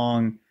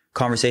long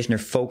conversation or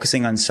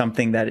focusing on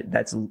something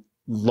that's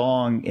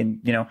long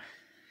in,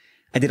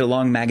 I did a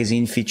long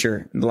magazine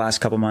feature in the last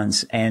couple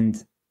months,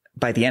 and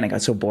by the end I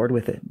got so bored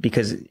with it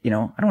because, I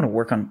don't want to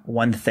work on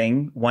one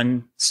thing,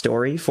 one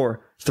story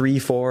for 3,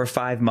 4,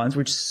 5 months,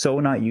 which is so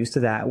not used to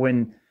that.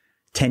 When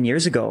 10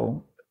 years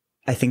ago,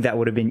 I think that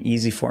would have been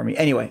easy for me.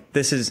 Anyway,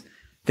 this is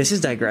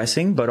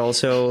digressing, but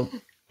also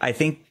I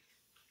think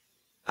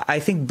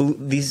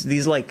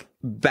these like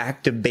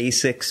back to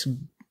basics,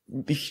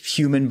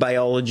 human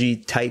biology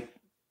type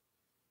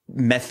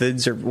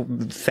methods or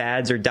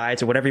fads or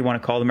diets or whatever you want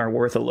to call them are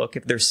worth a look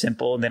if they're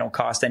simple and they don't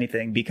cost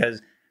anything,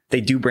 because they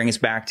do bring us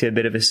back to a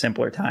bit of a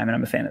simpler time. And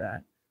I'm a fan of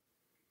that.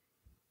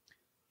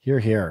 Hear,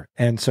 hear.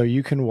 And so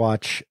you can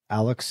watch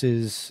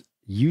Alex's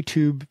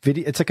YouTube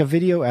video. It's like a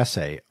video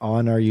essay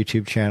on our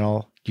YouTube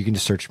channel. You can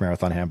just search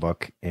Marathon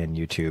Handbook in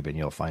YouTube and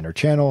you'll find our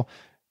channel.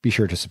 Be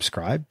sure to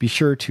subscribe. Be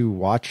sure to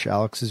watch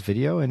Alex's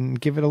video and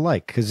give it a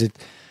like, because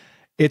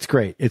it's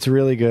great. It's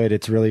really good.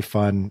 It's really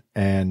fun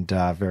and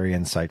very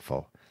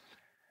insightful.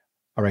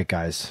 All right,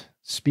 guys.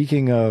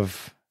 Speaking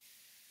of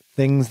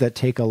things that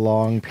take a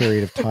long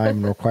period of time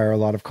and require a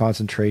lot of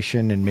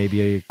concentration and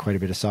maybe quite a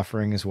bit of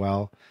suffering as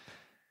well,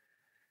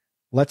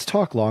 let's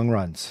talk long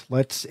runs.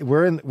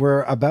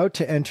 We're about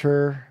to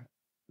enter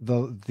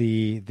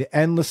the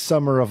endless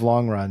summer of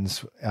long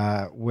runs,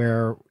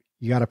 where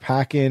you got to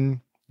pack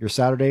in your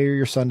Saturday or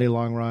your Sunday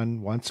long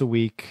run once a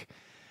week.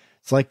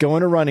 It's like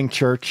going to running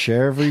church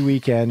every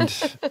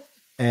weekend.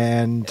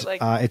 And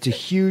it's a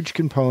huge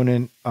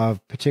component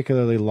of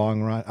particularly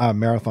long run,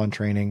 marathon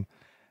training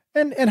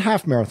and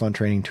half marathon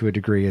training to a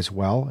degree as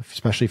well,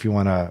 especially if you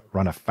want to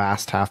run a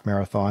fast half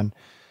marathon.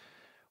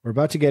 we're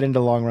about to get into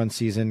long run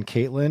season.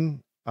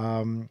 Katelyn,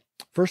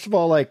 first of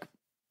all, like,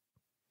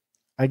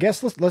 I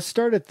guess let's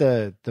start at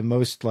the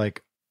most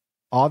like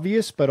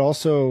obvious, but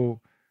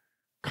also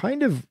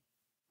kind of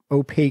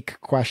opaque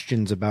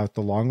questions about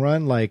the long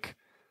run. Like,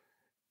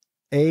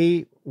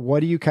 what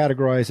do you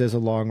categorize as a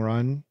long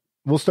run?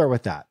 We'll start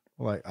with that.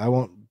 Like, I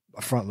won't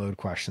front load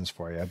questions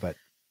for you, but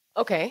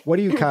okay. What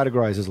do you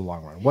categorize as a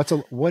long run?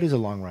 What is a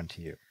long run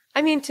to you?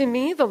 I mean, to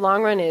me, the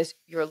long run is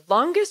your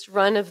longest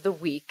run of the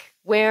week,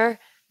 where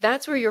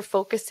that's where you're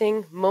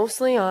focusing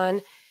mostly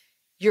on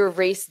your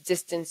race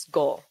distance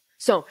goal.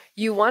 So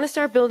you want to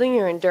start building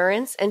your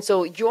endurance. And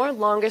so your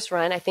longest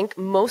run, I think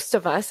most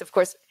of us, of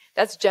course,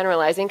 that's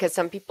generalizing because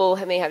some people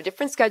may have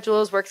different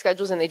schedules, work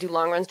schedules, and they do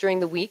long runs during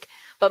the week.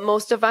 But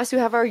most of us who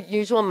have our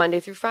usual Monday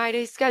through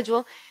Friday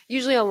schedule,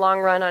 usually a long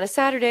run on a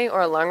Saturday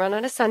or a long run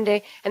on a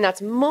Sunday. And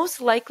that's most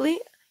likely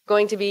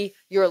going to be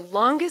your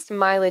longest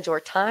mileage or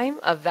time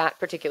of that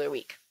particular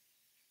week.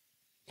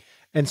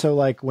 And so,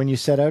 like, when you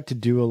set out to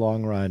do a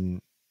long run,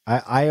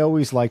 I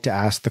always like to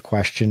ask the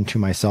question to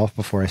myself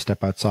before I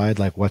step outside,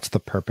 like, what's the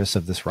purpose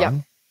of this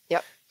run?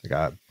 Yep. Like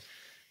a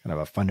kind of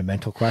a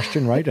fundamental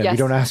question, right? Yes. We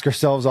don't ask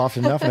ourselves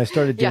often enough. And I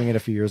started doing it a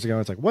few years ago.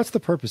 It's like, what's the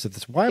purpose of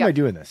this? Why am I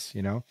doing this?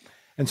 You know?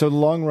 And so the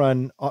long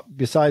run,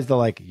 besides the,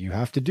 like, you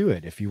have to do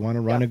it if you want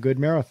to run a good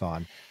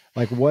marathon.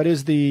 Like,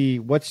 what's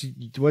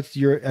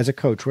your, as a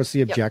coach, what's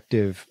the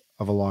objective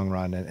of a long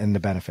run and the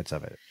benefits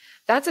of it?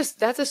 That's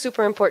a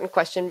super important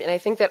question. And I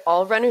think that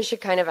all runners should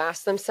kind of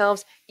ask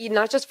themselves,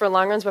 not just for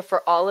long runs, but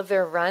for all of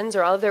their runs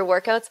or all of their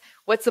workouts,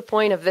 what's the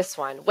point of this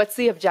one? What's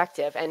the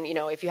objective? And, you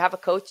know, if you have a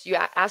coach, you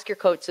ask your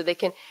coach so they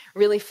can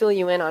really fill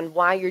you in on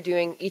why you're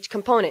doing each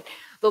component.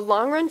 The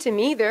long run, to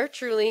me, there are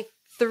truly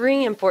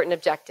 3 important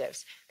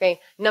objectives. Okay.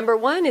 Number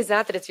 1 is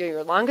that it's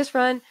your longest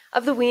run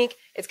of the week.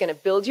 It's going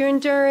to build your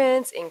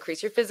endurance,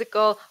 increase your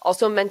physical,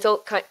 also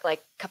mental,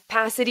 like,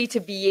 capacity to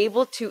be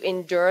able to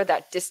endure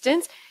that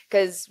distance.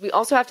 Because we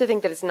also have to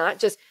think that it's not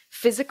just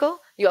physical.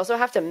 You also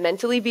have to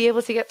mentally be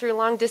able to get through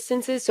long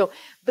distances. So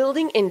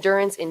building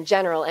endurance in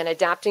general and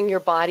adapting your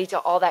body to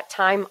all that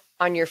time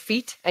on your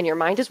feet and your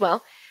mind as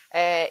well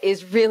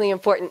is really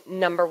important,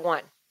 number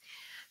 1.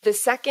 The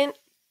second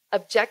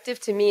objective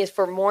to me is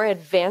for more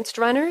advanced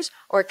runners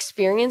or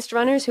experienced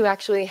runners who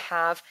actually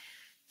have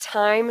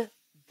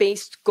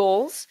time-based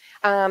goals.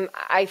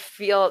 I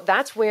feel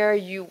that's where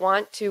you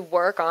want to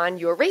work on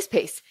your race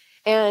pace.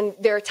 And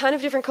there are a ton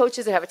of different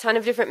coaches that have a ton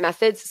of different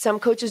methods. Some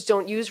coaches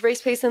don't use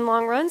race pace in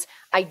long runs.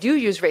 I do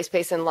use race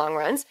pace in long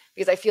runs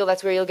because I feel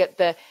that's where you'll get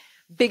the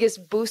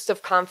biggest boost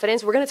of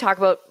confidence. We're going to talk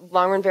about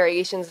long run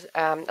variations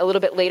a little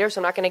bit later, so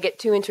I'm not going to get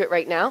too into it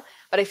right now.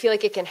 But I feel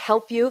like it can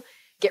help you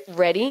get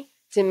ready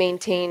to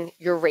maintain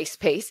your race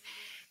pace.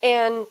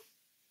 And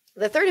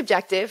the third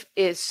objective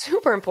is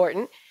super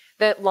important,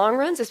 that long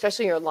runs,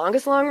 especially your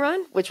longest long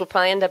run, which will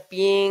probably end up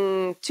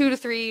being 2 to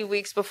 3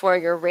 weeks before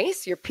your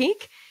race, your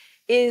peak,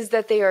 is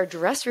that they are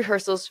dress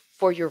rehearsals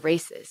for your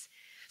races.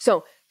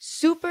 So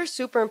super,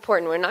 super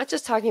important. We're not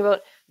just talking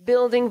about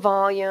building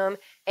volume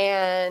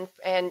and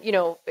you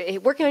know,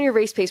 working on your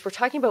race pace. We're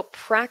talking about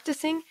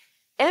practicing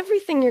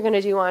everything you're going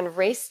to do on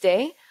race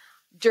day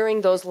during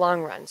those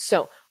long runs.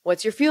 So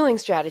what's your fueling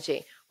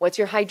strategy? What's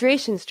your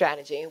hydration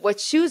strategy? What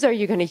shoes are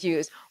you going to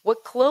use?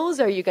 What clothes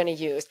are you going to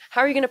use?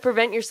 How are you going to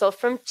prevent yourself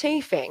from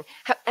chafing?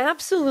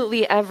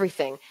 Absolutely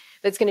everything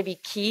that's going to be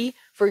key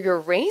for your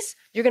race,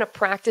 you're going to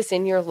practice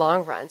in your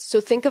long runs.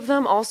 So think of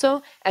them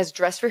also as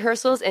dress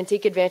rehearsals and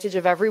take advantage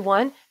of every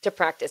one to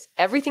practice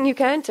everything you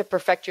can to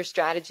perfect your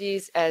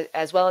strategies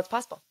as well as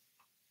possible.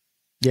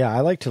 Yeah,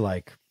 I like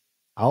to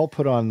I'll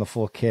put on the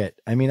full kit.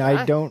 I mean,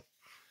 I don't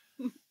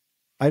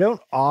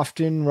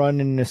often run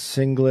in a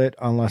singlet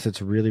unless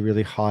it's really,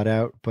 really hot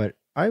out, but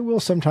I will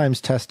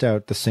sometimes test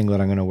out the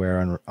singlet I'm going to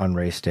wear on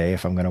race day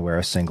if I'm going to wear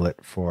a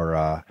singlet for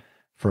a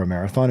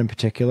marathon in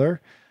particular.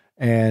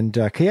 And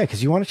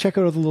because you want to check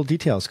out all the little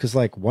details, because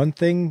like one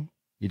thing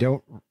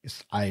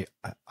I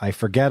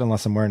forget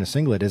unless I'm wearing a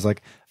singlet is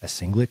like a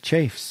singlet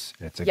chafes.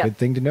 It's a good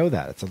thing to know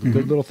that. It's a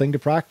good little thing to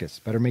practice.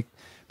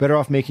 Better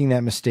off making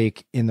that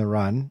mistake in the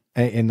run,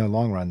 in the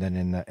long run, than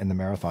in the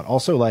marathon.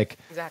 Also, like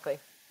exactly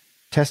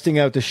testing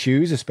out the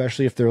shoes,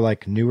 especially if they're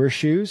like newer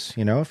shoes.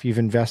 You know, if you've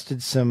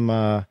invested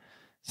some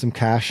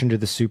cash into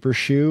the super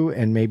shoe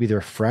and maybe they're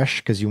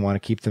fresh because you want to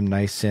keep them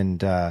nice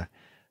and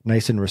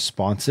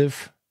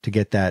responsive to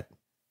get that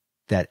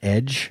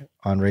edge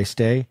on race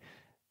day,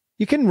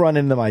 you can run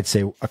in them, I'd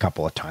say, a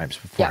couple of times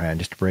beforehand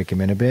just to break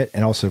them in a bit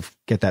and also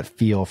get that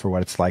feel for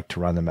what it's like to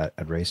run them at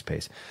race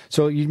pace.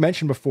 So you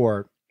mentioned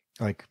before,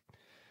 like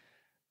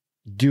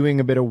doing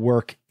a bit of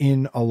work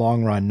in a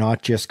long run,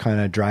 not just kind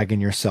of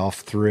dragging yourself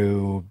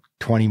through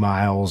 20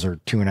 miles or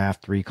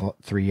 2.5,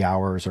 3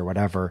 hours or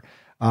whatever.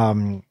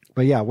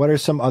 But yeah, what are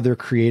some other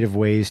creative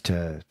ways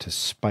to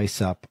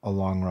spice up a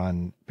long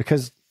run?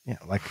 Because, you know,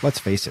 like, let's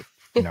face it,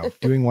 you know,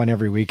 doing one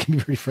every week can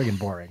be pretty friggin'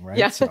 boring, right?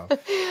 Yeah. So,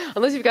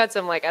 unless you've got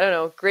some, like, I don't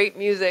know, great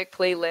music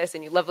playlist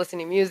and you love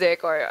listening to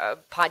music or a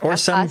podcast. Or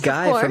some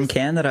guy from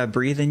Canada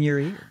breathe in your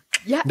ear.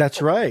 Yeah.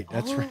 That's right.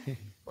 That's right.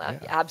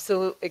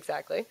 Absolutely,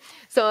 exactly.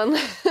 So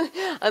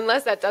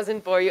unless that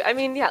doesn't bore you, I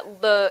mean, yeah,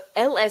 the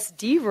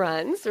LSD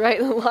runs, right?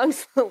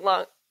 The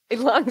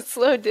long,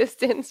 slow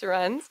distance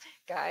runs.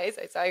 Guys,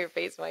 I saw your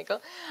face,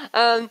 Michael.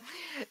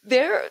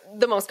 They're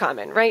the most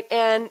common, right?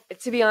 And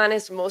to be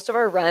honest, most of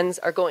our runs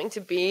are going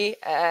to be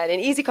at an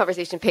easy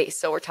conversation pace.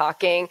 So we're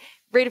talking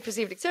rate of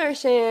perceived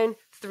exertion,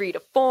 3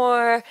 to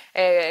 4,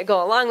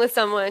 go along with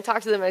someone,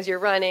 talk to them as you're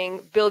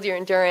running, build your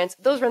endurance.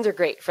 Those runs are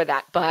great for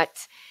that.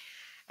 But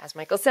as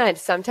Michael said,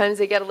 sometimes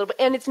they get a little bit,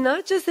 and it's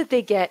not just that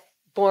they get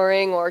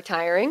boring or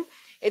tiring.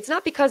 It's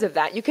not because of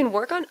that. You can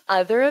work on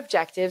other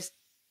objectives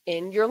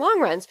in your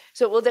long runs.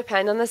 So it will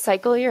depend on the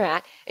cycle you're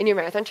at in your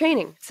marathon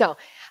training. So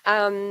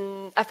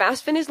a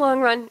fast finish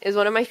long run is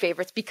one of my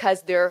favorites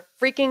because they're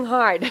freaking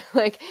hard.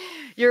 Like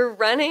you're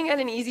running at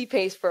an easy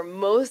pace for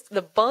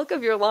the bulk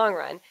of your long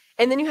run.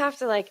 And then you have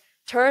to like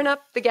turn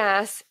up the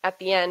gas at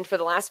the end for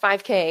the last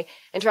 5K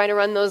and try to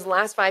run those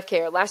last 5K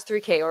or last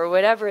 3K or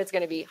whatever it's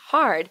going to be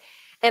hard.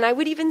 And I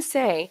would even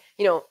say,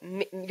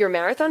 your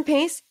marathon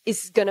pace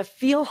is going to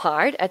feel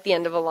hard at the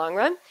end of a long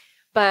run,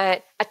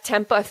 but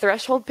a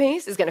threshold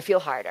pace is going to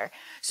feel harder.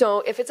 So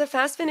if it's a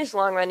fast finish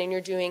long run and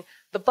you're doing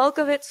the bulk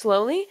of it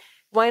slowly,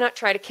 why not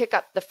try to kick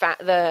up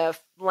the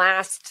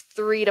last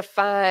 3 to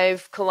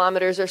 5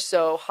 kilometers or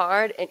so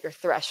hard at your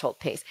threshold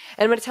pace?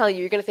 And I'm going to tell you,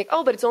 you're going to think,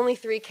 oh, but it's only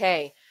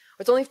 3K or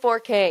it's only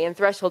 4K in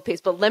threshold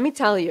pace. But let me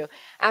tell you,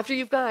 after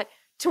you've got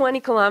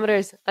 20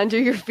 kilometers under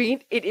your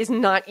feet, it is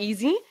not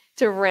easy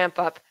to ramp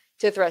up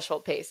to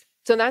threshold pace.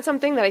 So that's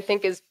something that I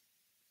think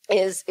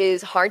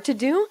is hard to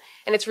do,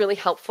 and it's really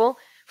helpful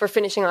for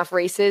finishing off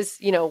races,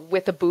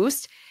 with a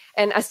boost.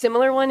 And a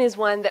similar one is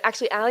one that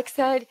actually Alex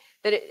said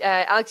that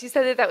Alex, you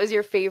said that was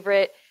your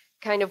favorite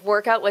kind of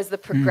workout was the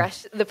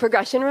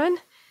progression run.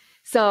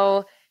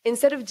 So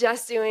instead of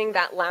just doing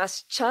that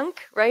last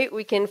chunk, right,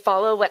 we can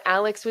follow what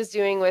Alex was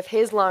doing with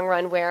his long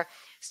run where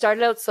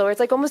started out slower. It's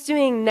like almost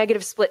doing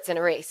negative splits in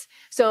a race.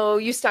 So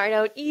you start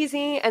out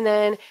easy and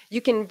then you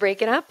can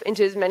break it up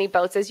into as many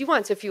bouts as you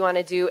want. So if you want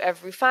to do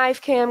every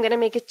 5K, I'm going to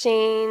make a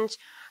change.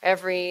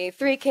 Every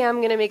 3K, I'm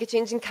going to make a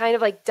change and kind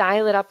of like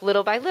dial it up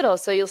little by little.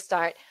 So you'll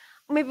start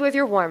maybe with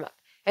your warm up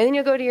and then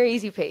you'll go to your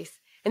easy pace.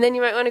 And then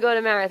you might want to go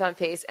to marathon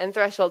pace and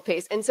threshold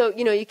pace. And so,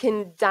 you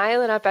can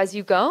dial it up as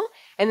you go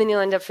and then you'll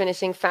end up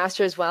finishing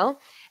faster as well.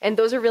 And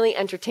those are really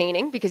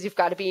entertaining because you've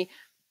got to be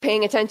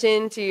paying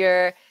attention to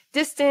your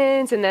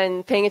distance and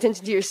then paying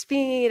attention to your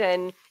speed.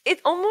 And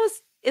it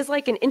almost is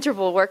like an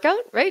interval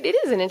workout, right? It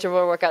is an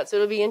interval workout. So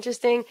it'll be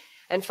interesting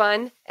and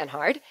fun and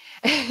hard.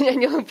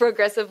 And you'll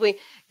progressively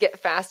get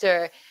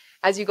faster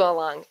as you go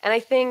along. And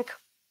I think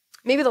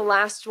maybe the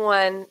last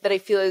one that I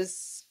feel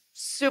is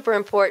super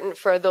important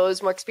for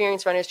those more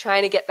experienced runners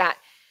trying to get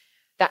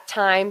that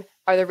time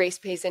are the race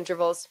pace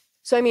intervals.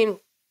 So, I mean,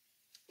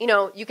 you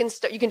can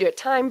do it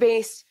time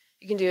based,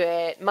 you can do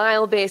it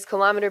mile based,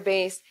 kilometer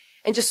based,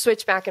 and just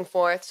switch back and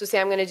forth. So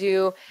say I'm going to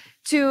do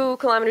 2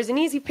 kilometers in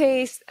easy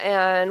pace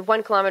and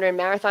 1 kilometer in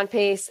marathon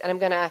pace, and I'm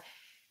going to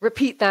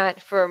repeat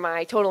that for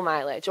my total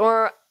mileage.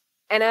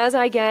 And as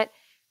I get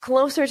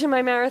closer to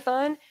my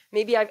marathon,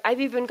 maybe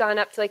I've even gone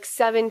up to like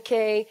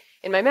 7K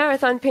in my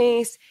marathon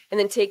pace and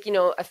then take, a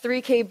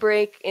 3K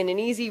break in an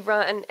easy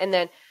run and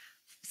then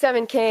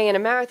 7K in a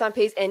marathon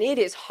pace. And it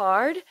is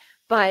hard,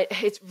 but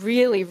it's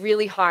really,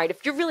 really hard.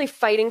 If you're really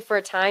fighting for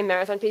a time,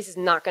 marathon pace is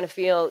not going to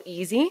feel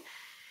easy.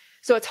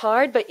 So it's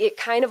hard, but it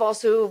kind of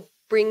also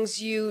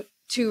brings you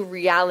to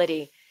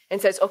reality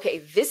and says, okay,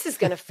 this is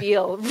going to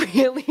feel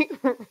really,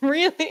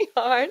 really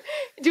hard.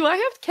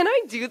 Can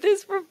I do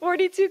this for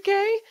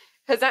 42K?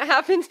 Has that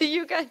happened to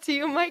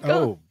you,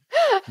 Michael?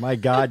 Oh my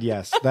God.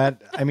 Yes.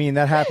 That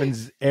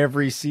happens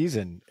every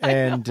season.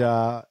 And,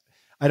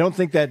 I don't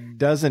think that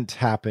doesn't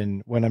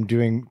happen when I'm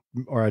doing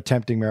or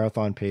attempting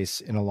marathon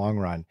pace in a long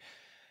run.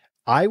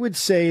 I would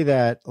say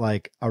that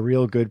like a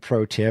real good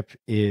pro tip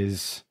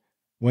is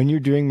when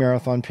you're doing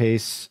marathon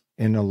pace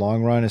in a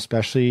long run,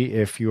 especially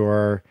if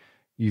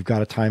you've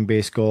got a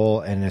time-based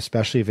goal and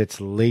especially if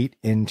it's late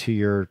into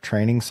your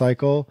training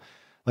cycle,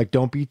 like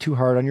don't be too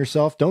hard on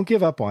yourself. Don't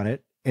give up on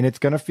it. And it's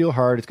going to feel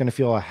hard. It's going to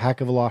feel a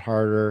heck of a lot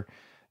harder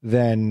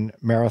than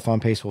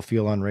marathon pace will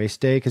feel on race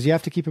day. Cause you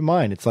have to keep in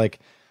mind, it's like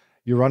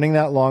you're running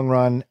that long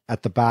run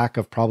at the back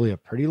of probably a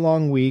pretty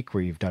long week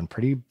where you've done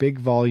pretty big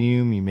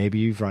volume.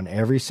 You've run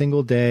every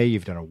single day.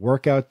 You've done a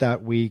workout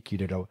that week. You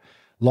did a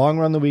long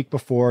run the week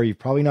before. You've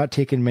probably not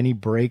taken many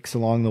breaks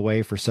along the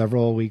way for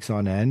several weeks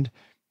on end.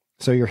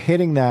 So you're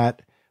hitting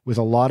that with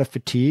a lot of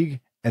fatigue.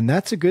 And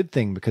that's a good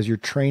thing because you're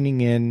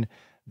training in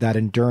that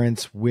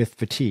endurance with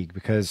fatigue.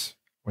 Because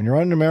when you're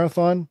running a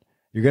marathon,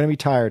 you're going to be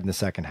tired in the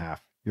second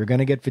half. You're going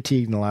to get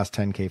fatigued in the last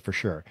 10K for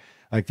sure.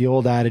 Like the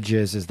old adage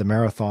is the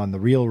marathon, the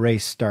real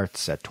race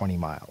starts at 20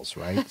 miles,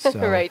 right? So,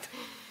 right.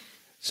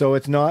 So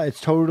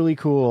it's totally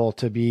cool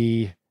to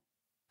be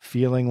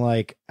feeling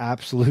like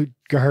absolute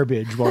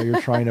garbage while you're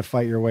trying to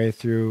fight your way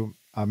through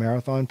a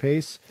marathon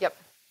pace. Yep.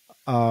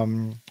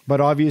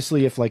 But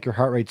obviously if like your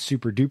heart rate's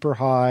super duper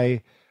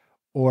high,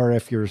 or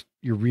if you're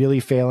really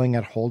failing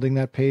at holding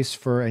that pace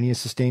for any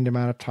sustained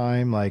amount of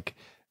time, like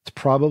It's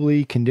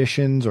probably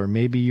conditions, or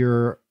maybe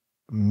you're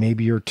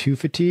too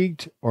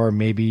fatigued, or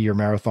maybe your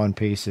marathon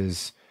pace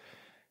is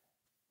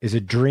a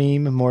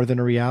dream more than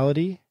a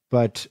reality.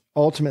 But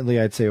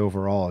ultimately, I'd say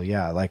overall,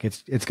 yeah, like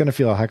it's going to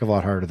feel a heck of a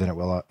lot harder than it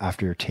will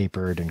after you're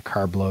tapered and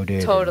carb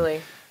loaded. Totally.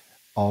 And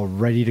all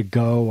ready to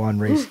go on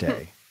race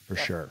day, for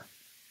sure.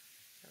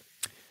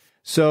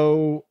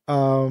 So,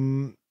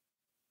 one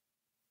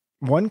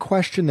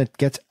question that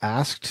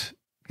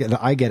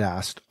I get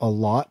asked a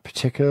lot,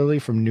 particularly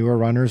from newer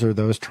runners or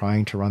those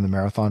trying to run the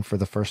marathon for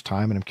the first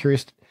time, and I'm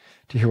curious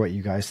to hear what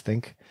you guys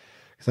think,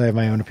 because I have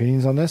my own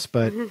opinions on this,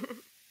 but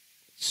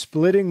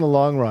splitting the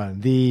long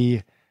run,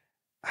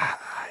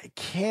 I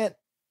can't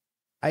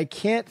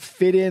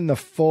fit in the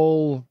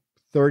full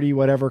 30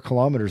 whatever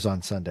kilometers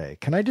on Sunday.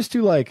 Can I just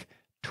do like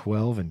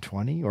 12 and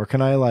 20, or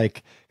can I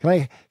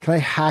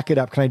hack it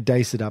up? Can I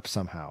dice it up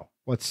somehow?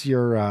 What's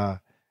your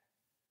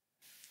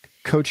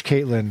Coach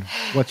Katelyn,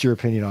 what's your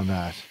opinion on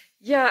that?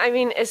 Yeah, I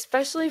mean,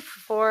 especially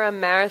for a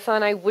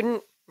marathon, I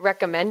wouldn't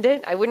recommend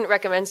it. I wouldn't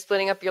recommend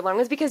splitting up your long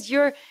runs, because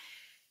you're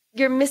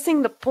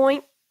missing the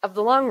point of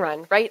the long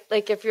run, right?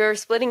 Like if you're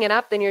splitting it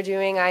up, then you're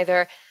doing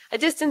either a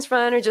distance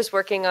run or just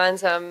working on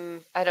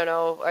some, I don't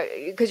know,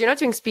 because you're not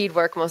doing speed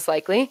work most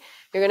likely.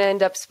 You're going to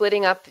end up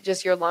splitting up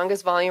just your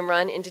longest volume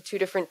run into two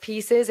different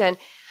pieces. And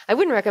I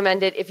wouldn't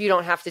recommend it if you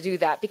don't have to do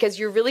that, because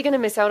you're really going to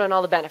miss out on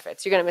all the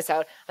benefits. You're going to miss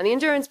out on the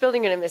endurance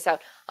building. You're going to miss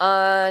out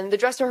on the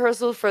dress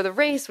rehearsal for the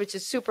race, which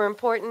is super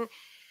important.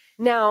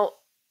 Now,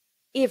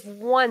 if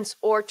once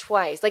or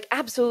twice, like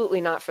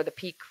absolutely not for the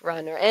peak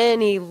run or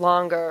any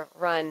longer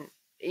run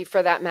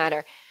for that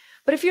matter,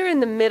 but if you're in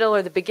the middle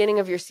or the beginning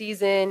of your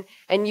season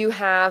and you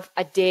have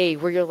a day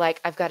where you're like,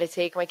 I've got to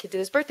take my kid to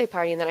this birthday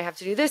party, and then I have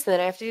to do this, and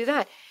then I have to do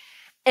that,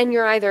 and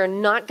you're either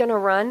not going to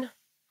run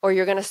or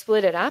you're going to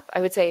split it up,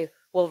 I would say,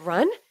 well,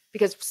 run,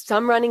 because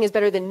some running is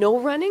better than no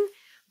running.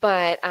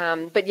 But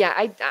yeah,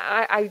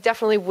 I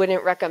definitely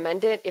wouldn't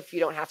recommend it if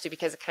you don't have to,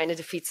 because it kind of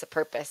defeats the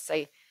purpose.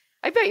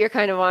 I bet you're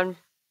kind of on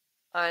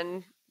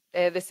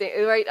the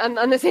same, right,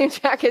 on the same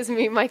track as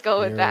me, Michael,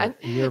 with that.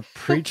 You're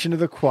preaching to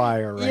the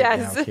choir right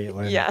yes. now,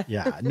 Katelyn.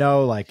 Yeah.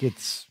 No, like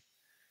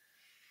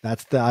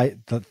that's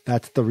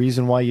the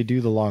reason why you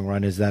do the long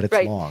run, is that it's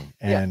right. long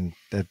and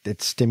that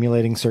it's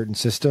stimulating certain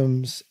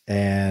systems.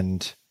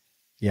 And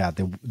yeah,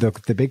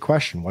 the big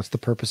question, what's the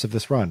purpose of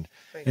this run?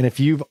 Right. And if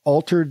you've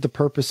altered the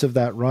purpose of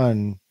that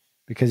run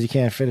because you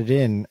can't fit it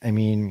in, I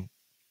mean,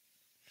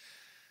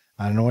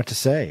 I don't know what to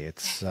say.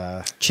 It's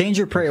change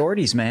your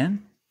priorities,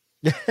 man.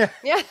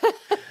 Yeah.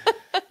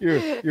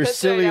 your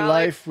silly right,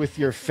 life with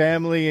your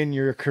family and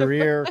your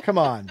career. Come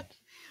on.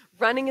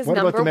 Running is what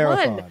number about the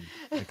marathon? one.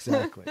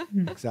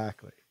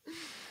 Exactly.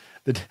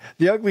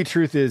 The ugly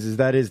truth is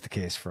that is the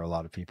case for a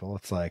lot of people.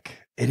 It's like,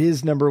 it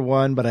is number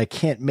one, but I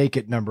can't make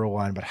it number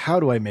one. But how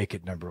do I make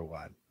it number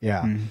one?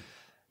 Yeah. Mm-hmm.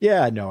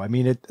 Yeah, no, I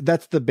mean,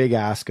 that's the big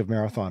ask of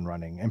marathon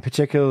running, and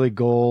particularly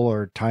goal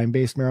or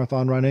time-based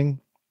marathon running.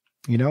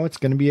 You know, it's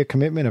going to be a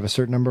commitment of a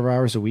certain number of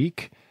hours a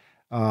week.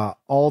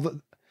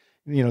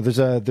 There's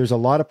a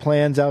lot of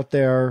plans out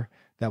there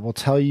that will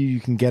tell you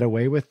can get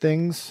away with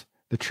things.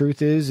 The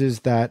truth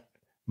is that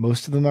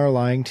most of them are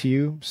lying to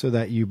you so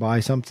that you buy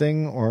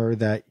something, or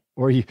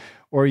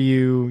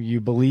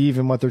you believe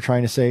in what they're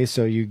trying to say,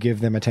 so you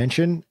give them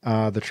attention.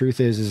 The truth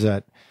is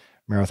that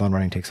marathon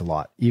running takes a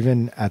lot.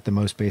 Even at the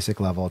most basic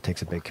level, it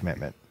takes a big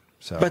commitment.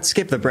 So, but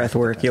skip the breath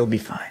work, you'll be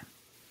fine.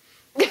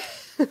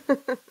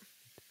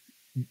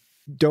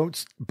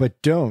 Don't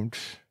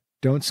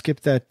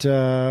skip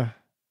that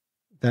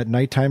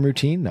nighttime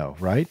routine though,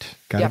 right?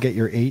 Got to get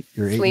your eight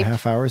and a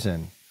half hours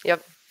in.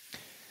 Yep.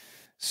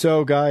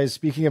 So guys,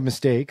 speaking of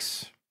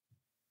mistakes,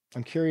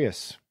 I'm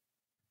curious,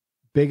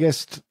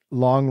 biggest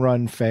long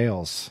run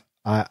fails.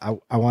 I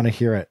want to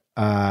hear it.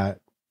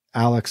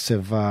 Alex,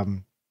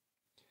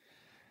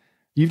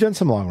 you've done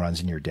some long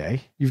runs in your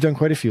day. You've done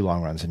quite a few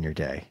long runs in your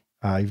day.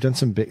 You've done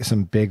some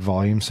big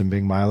volume, some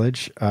big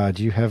mileage.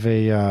 Do you have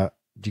an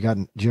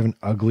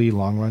ugly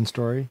long run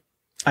story?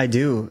 I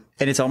do.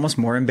 And it's almost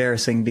more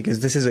embarrassing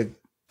because this is a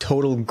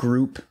total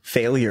group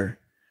failure.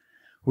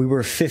 We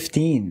were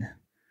 15.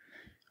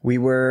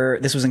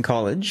 This was in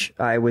college.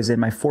 I was in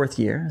my 4th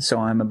year. So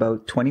I'm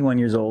about 21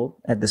 years old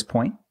at this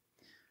point.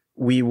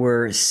 We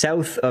were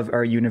south of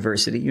our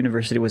university.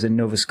 University was in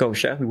Nova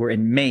Scotia. We were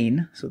in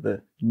Maine, so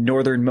the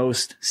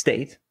northernmost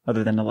state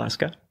other than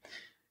Alaska.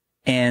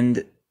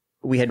 And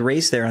we had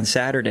raced there on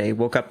Saturday,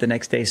 woke up the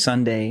next day,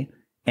 Sunday,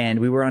 and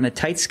we were on a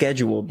tight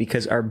schedule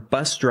because our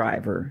bus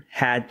driver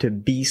had to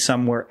be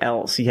somewhere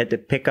else. He had to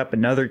pick up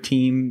another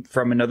team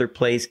from another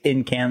place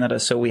in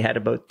Canada. So we had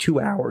about 2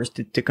 hours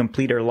to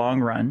complete our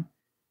long run.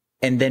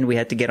 And then we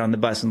had to get on the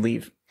bus and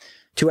leave.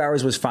 2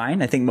 hours was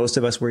fine. I think most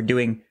of us were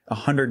doing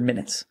 100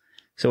 minutes.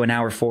 So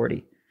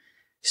 1:40.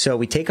 So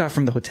we take off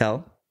from the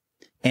hotel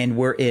and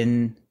we're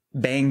in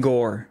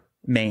Bangor,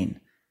 Maine,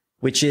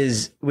 which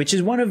is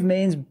one of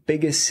Maine's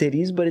biggest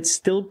cities, but it's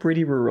still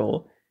pretty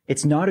rural.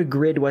 It's not a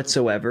grid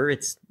whatsoever.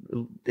 It's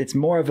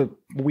more of a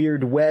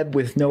weird web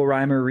with no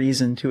rhyme or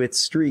reason to its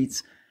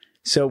streets.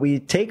 So we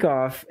take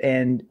off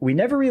and we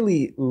never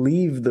really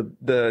leave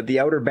the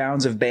outer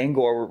bounds of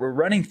Bangor. We're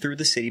running through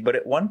the city, but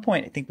at one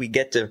point, I think we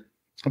get to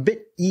a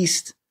bit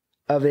east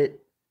of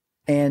it,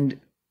 and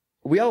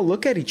we all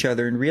look at each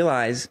other and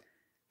realize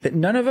that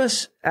none of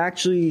us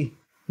actually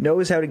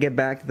knows how to get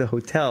back to the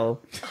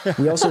hotel.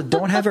 We also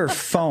don't have our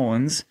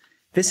phones.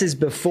 This is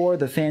before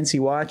the fancy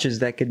watches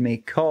that could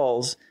make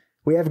calls.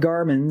 We have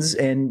Garmin's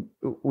and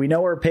we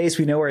know our pace,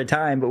 we know our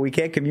time, but we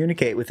can't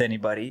communicate with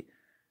anybody.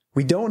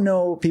 We don't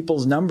know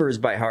people's numbers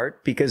by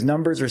heart because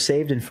numbers are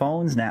saved in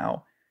phones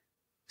now.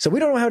 So we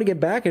don't know how to get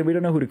back and we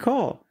don't know who to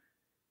call.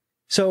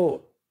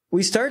 So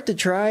we start to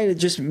try to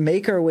just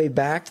make our way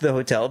back to the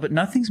hotel, but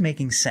nothing's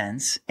making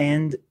sense.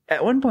 And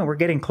at one point, we're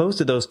getting close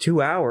to those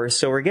 2 hours,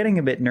 so we're getting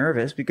a bit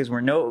nervous because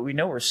we know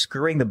we're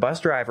screwing the bus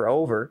driver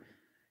over.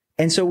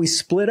 And so we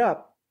split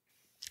up,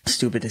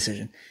 stupid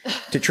decision,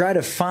 to try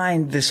to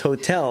find this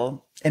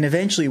hotel. And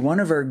eventually, one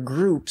of our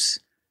groups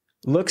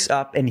looks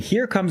up, and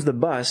here comes the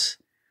bus.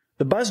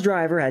 The bus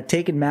driver had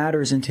taken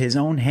matters into his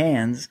own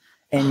hands,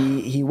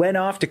 and he went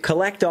off to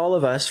collect all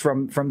of us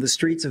from the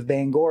streets of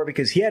Bangor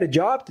because he had a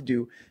job to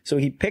do. So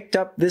he picked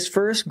up this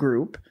first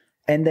group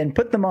and then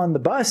put them on the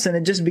bus, and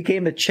it just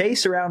became a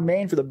chase around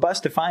Maine for the bus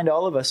to find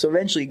all of us. So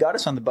eventually he got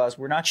us on the bus.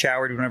 We're not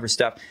showered, we don't have our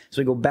stuff.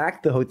 So we go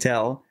back to the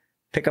hotel,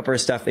 pick up our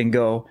stuff, and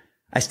go.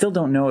 I still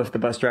don't know if the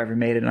bus driver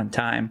made it on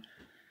time.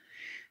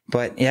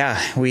 But yeah,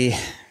 we...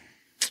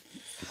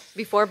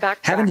 Before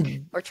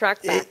backtrack or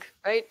track back,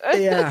 right?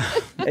 Yeah,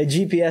 a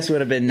GPS would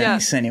have been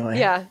nice anyway.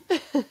 Yeah.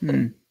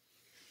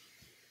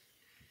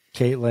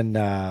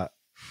 Katelyn,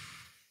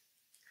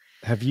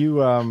 have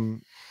you,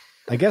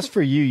 I guess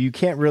for you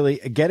can't really,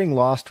 getting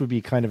lost would be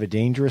kind of a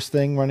dangerous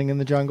thing running in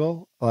the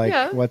jungle.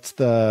 Like what's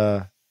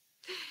the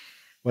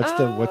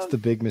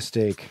big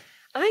mistake?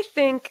 I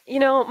think,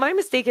 my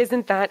mistake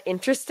isn't that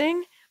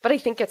interesting, but I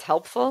think it's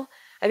helpful.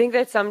 I think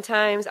that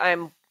sometimes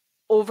I'm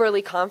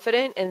overly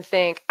confident and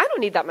think, I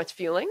don't need that much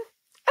fueling.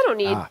 I don't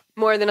need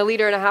more than 1.5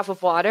 liters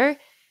of water.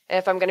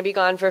 If I'm going to be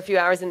gone for a few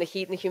hours in the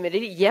heat and the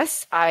humidity,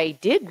 yes, I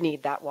did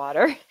need that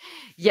water.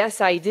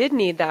 Yes, I did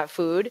need that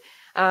food.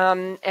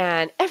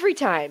 And every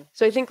time.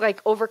 So I think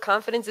like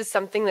overconfidence is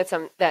something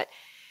that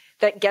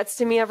gets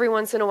to me every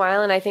once in a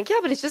while. And I think,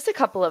 but it's just a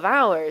couple of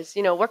hours.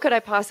 What could I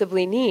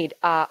possibly need?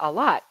 A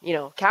lot,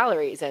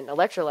 calories and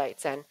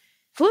electrolytes and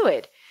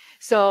fluid.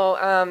 So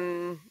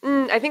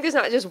I think there's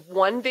not just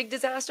one big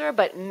disaster,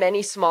 but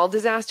many small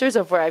disasters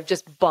of where I've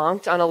just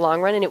bonked on a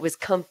long run and it was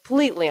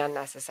completely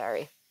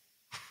unnecessary.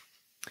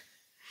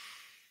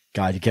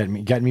 God, you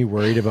get me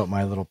worried about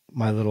my little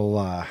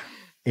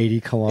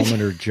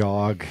 80-kilometer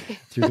jog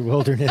through the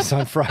wilderness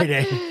on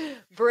Friday.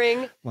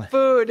 Bring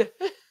food.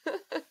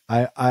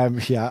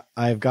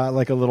 I've got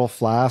like a little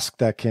flask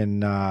that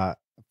can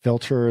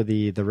filter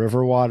the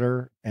river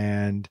water,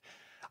 and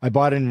I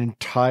bought an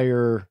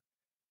entire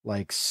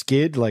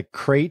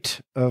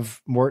crate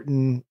of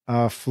Morton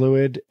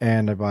fluid,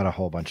 and I bought a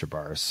whole bunch of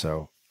bars.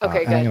 So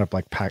okay, I'm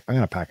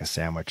gonna pack a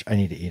sandwich. I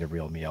need to eat a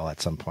real meal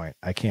at some point.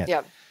 I can't.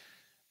 Yeah.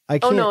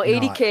 Oh no,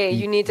 80K,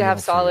 you need to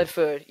have solid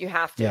food. You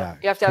have to. Yeah.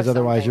 You have to have because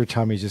otherwise something. your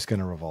tummy's just going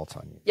to revolt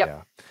on you.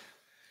 Yep.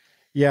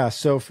 Yeah.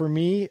 So for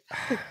me,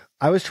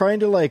 I was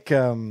trying to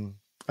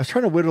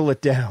whittle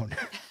it down.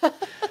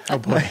 Oh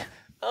boy.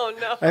 Oh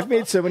no. I've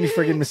made so many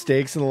friggin'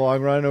 mistakes in the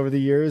long run over the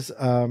years.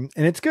 And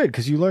it's good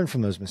because you learn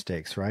from those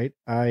mistakes, right?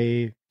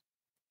 I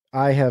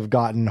have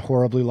gotten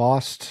horribly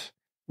lost,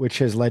 which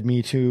has led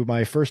me to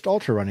my first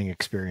ultra running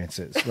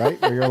experiences,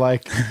 right? Where you're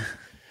like,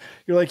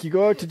 you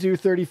go out to do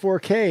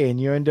 34K and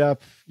you end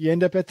up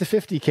at the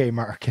 50K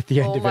mark at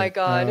the end of it. Oh my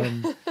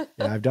God.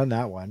 Yeah, I've done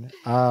that one.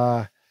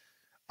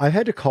 I've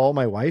had to call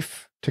my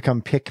wife to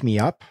come pick me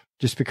up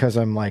just because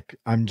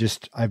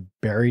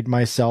I've buried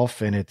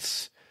myself, and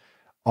it's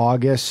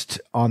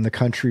August on the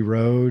country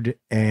road,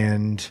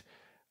 and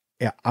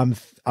I'm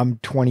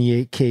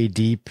 28K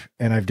deep,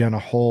 and I've done a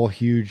whole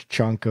huge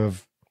chunk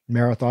of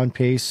marathon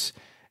pace,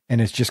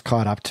 and it's just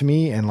caught up to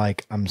me, and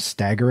I'm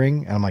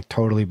staggering, and I'm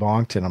totally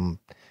bonked, and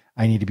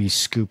I need to be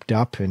scooped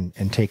up and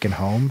taken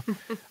home.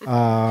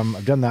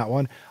 I've done that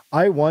one.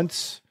 I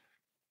was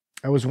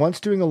once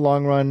doing a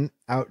long run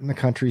out in the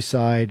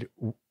countryside,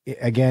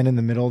 again in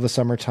the middle of the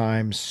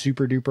summertime,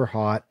 super duper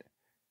hot.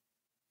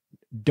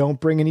 Don't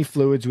bring any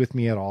fluids with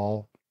me at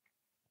all.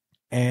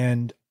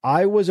 And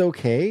I was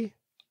okay.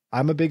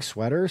 I'm a big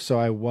sweater, so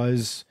I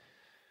was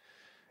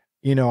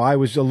a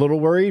little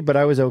worried, but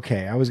I was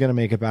okay. I was going to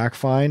make it back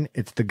fine.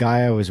 It's the guy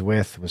I was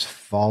with was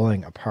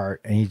falling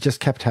apart, and he just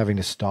kept having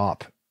to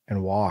stop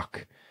and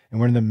walk, and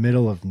we're in the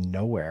middle of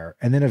nowhere.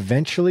 And then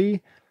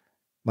eventually,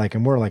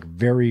 and we're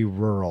very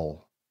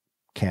rural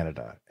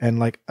Canada.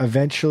 And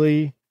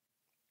eventually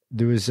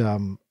there was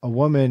a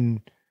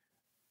woman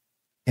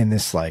in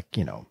this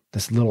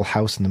this little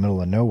house in the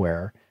middle of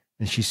nowhere,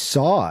 and she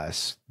saw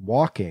us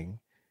walking,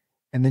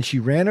 and then she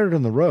ran out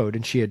on the road,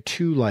 and she had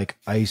 2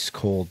 ice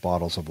cold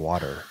bottles of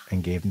water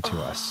and gave them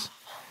to us.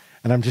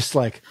 And I'm just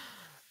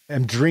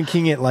I'm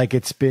drinking it like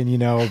it's been,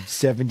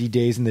 70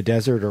 days in the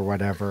desert or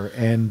whatever.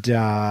 And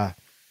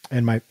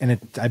it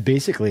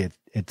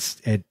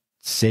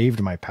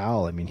saved my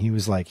pal. I mean,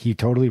 he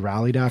totally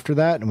rallied after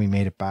that, and we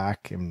made it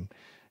back, and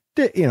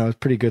it was a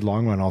pretty good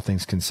long run, all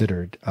things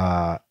considered,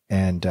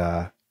 and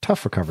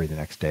tough recovery the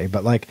next day.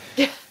 But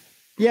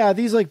yeah,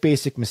 these like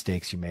basic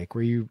mistakes you make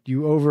where you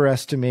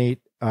overestimate,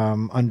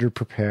 under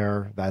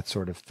prepare, that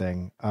sort of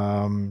thing.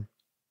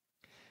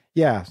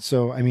 Yeah.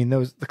 So, I mean,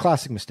 the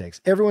classic mistakes,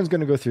 everyone's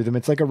going to go through them.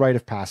 It's like a rite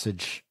of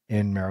passage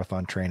in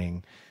marathon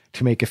training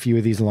to make a few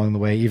of these along the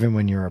way, even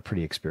when you're a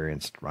pretty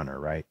experienced runner,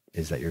 right?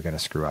 Is that you're going to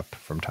screw up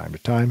from time to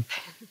time,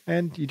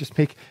 and you just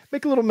make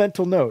a little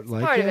mental note,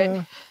 like, part of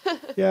it.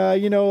 Yeah,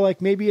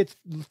 like maybe it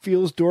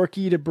feels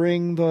dorky to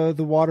bring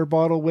the water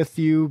bottle with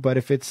you, but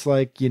if it's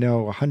like,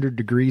 100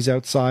 degrees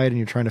outside and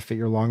you're trying to fit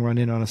your long run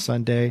in on a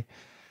Sunday,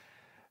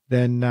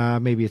 then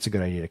maybe it's a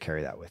good idea to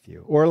carry that with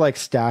you. Or like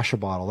stash a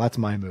bottle. That's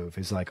my move,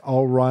 is like,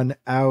 I'll run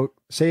out,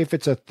 say if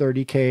it's a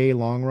 30K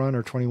long run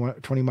or 20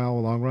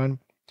 mile long run,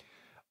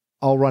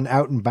 I'll run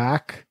out and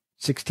back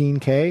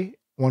 16K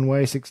one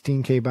way,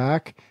 16K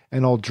back,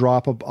 and I'll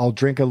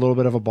drink a little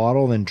bit of a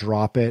bottle, then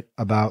drop it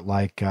about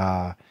like,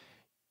 8K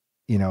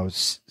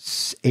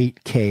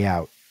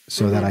out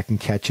so that I can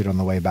catch it on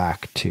the way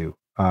back too.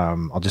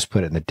 I'll just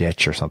put it in the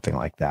ditch or something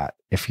like that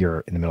if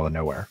you're in the middle of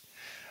nowhere.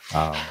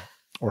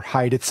 Or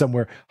hide it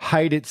somewhere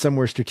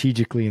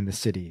strategically in the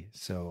city.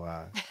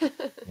 So,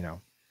 we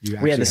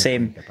had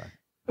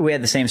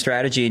the same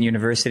strategy in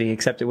university,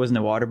 except it wasn't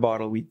a water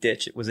bottle we'd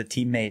ditch. It was a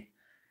teammate.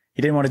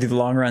 He didn't want to do the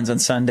long runs on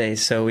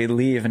Sundays, so we'd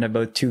leave, and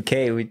about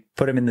 2K, we'd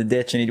put him in the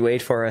ditch, and he'd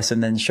wait for us,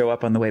 and then show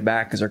up on the way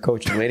back because our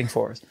coach was waiting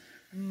for us.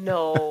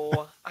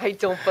 No, I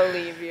don't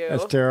believe you.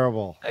 That's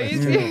terrible. Are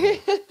you serious?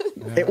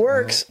 It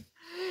works.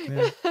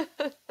 Yeah.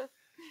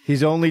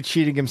 He's only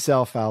cheating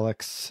himself,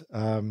 Alex.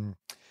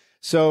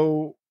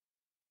 So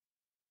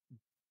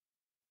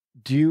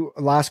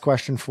last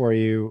question for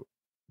you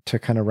to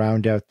kind of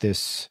round out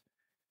this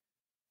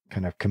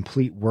kind of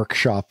complete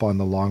workshop on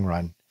the long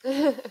run.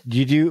 Do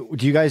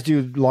you guys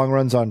do long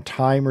runs on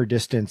time or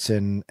distance,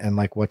 and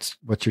like what's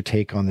your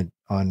take on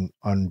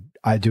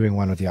doing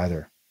one or the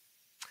other?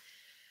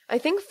 I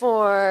think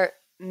for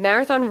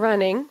marathon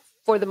running,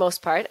 for the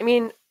most part, I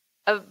mean,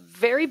 a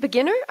very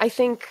beginner, I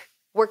think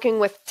working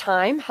with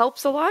time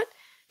helps a lot,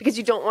 because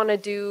you don't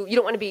want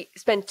to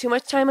spend too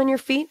much time on your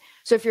feet.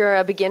 So if you're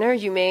a beginner,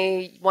 you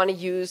may want to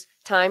use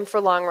time for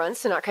long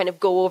runs to not kind of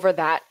go over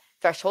that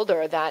threshold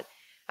or that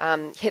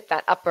hit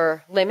that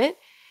upper limit.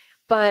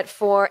 But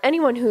for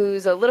anyone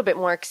who's a little bit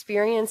more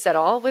experienced at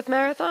all with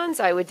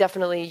marathons, I would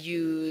definitely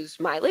use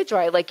mileage, or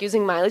I like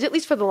using mileage, at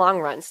least for the long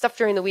runs. Stuff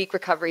during the week,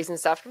 recoveries and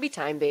stuff can be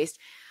time-based.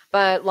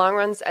 But long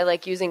runs, I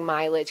like using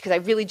mileage because I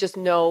really just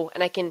know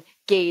and I can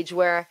gauge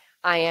where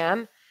I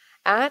am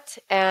at.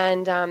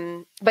 And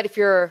but if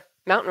you're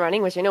mountain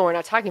running, which I know we're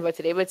not talking about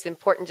today, but it's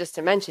important just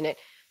to mention it,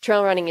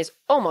 trail running is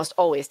almost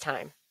always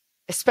time,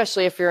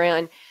 especially if you're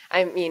in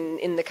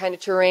the kind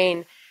of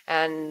terrain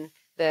and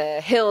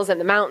the hills and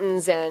the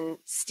mountains and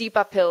steep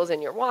up hills,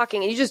 and you're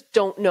walking and you just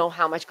don't know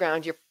how much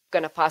ground you're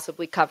going to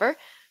possibly cover.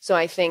 So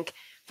I think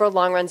for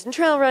long runs in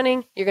trail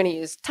running, you're going to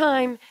use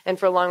time. And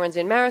for long runs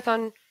in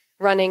marathon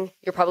running,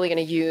 you're probably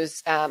going to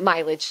use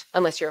mileage,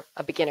 unless you're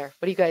a beginner.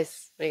 What do you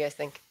guys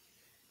think?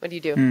 What do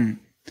you do?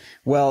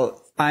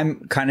 Well,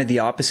 I'm kind of the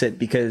opposite,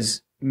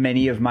 because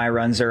many of my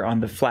runs are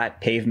on the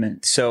flat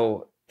pavement.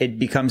 So it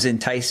becomes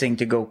enticing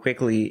to go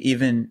quickly,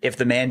 even if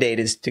the mandate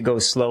is to go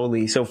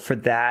slowly. So for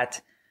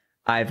that,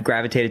 I've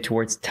gravitated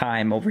towards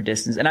time over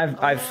distance, and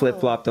I've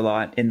flip-flopped a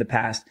lot in the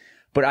past,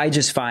 but I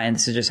just find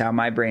this is just how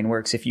my brain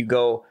works. If you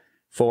go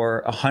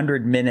for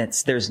 100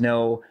 minutes, there's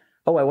no,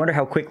 I wonder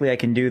how quickly I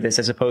can do this,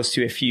 as opposed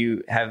to if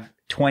you have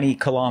 20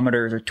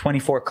 kilometers or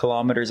 24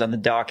 kilometers on the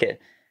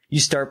docket, you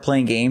start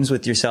playing games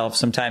with yourself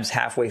sometimes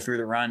halfway through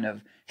the run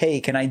of,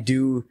 hey, can I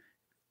do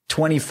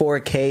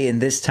 24K in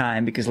this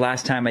time? Because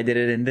last time I did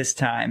it in this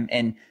time.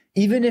 And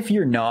even if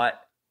you're not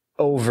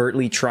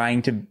overtly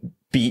trying to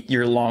beat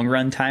your long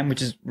run time,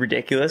 which is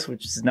ridiculous,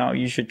 which is not what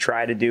you should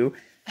try to do,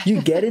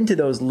 you get into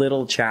those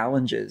little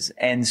challenges.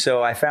 And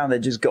so I found that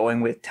just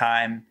going with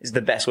time is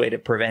the best way to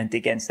prevent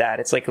against that.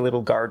 It's like a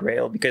little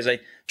guardrail, because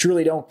I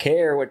truly don't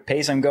care what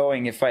pace I'm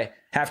going if I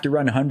have to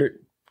run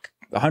 100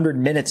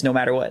 minutes no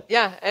matter what.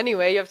 Yeah,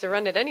 anyway, you have to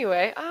run it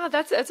anyway.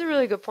 That's a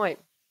really good point.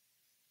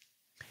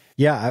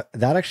 Yeah,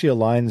 that actually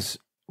aligns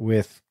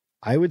with,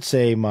 I would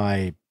say,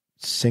 my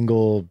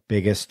single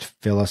biggest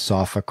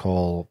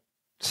philosophical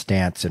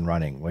stance in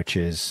running, which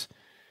is,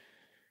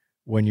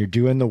 when you're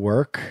doing the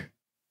work,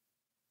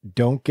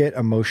 don't get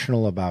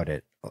emotional about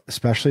it,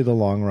 especially the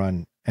long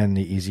run and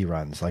the easy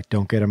runs. Like,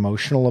 don't get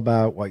emotional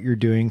about what you're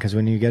doing, because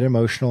when you get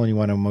emotional and you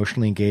want to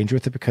emotionally engage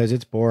with it because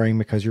it's boring,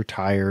 because you're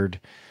tired,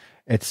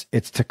 it's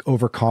to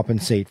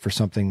overcompensate for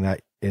something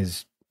that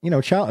is,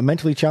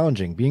 mentally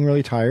challenging. Being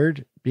really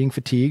tired, being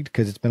fatigued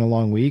because it's been a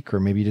long week, or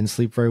maybe you didn't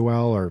sleep very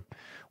well, or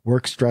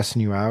work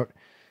stressing you out,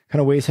 kind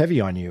of weighs heavy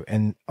on you.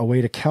 And a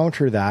way to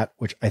counter that,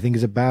 which I think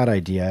is a bad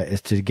idea, is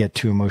to get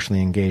too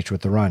emotionally engaged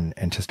with the run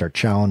and to start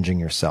challenging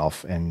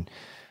yourself, and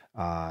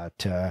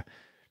to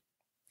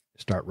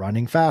start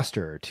running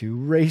faster, to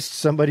race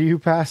somebody who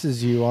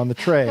passes you on the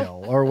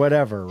trail or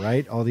whatever,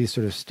 right? All these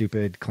sort of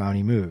stupid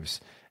clowny moves.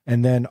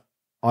 And then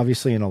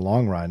obviously in a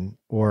long run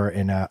or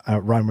in a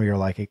run where you're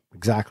like,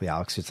 exactly,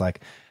 Alex, it's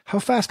like, how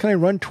fast can I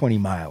run 20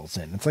 miles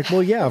in? It's like,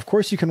 well, yeah, of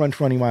course you can run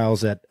 20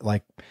 miles at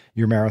like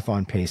your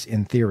marathon pace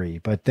in theory,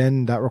 but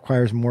then that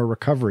requires more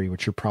recovery,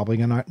 which you're probably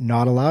going to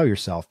not allow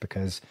yourself,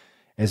 because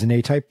as an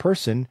A-type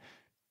person,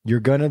 you're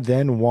going to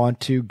then want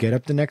to get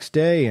up the next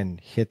day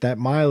and hit that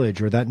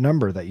mileage or that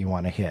number that you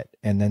want to hit.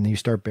 And then you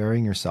start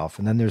burying yourself.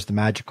 And then there's the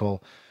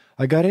magical,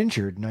 I got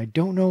injured and I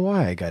don't know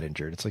why I got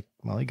injured. It's like,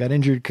 well, you got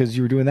injured because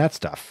you were doing that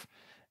stuff.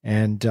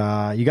 And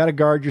you got to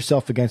guard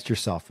yourself against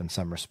yourself in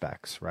some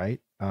respects,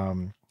 right?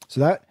 So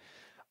that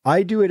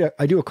I do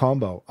a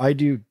combo. I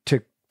do,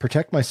 to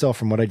protect myself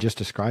from what I just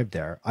described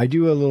there, I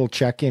do a little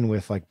check-in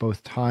with like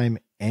both time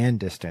and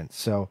distance.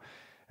 So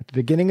at the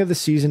beginning of the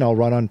season, I'll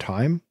run on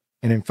time.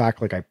 And in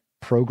fact, like I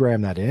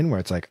program that in where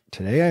it's like,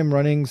 today I'm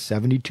running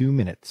 72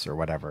 minutes or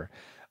whatever.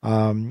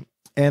 And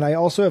I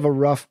also have a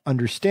rough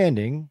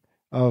understanding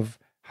of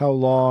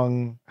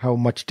how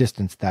much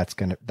distance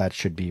that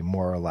should be,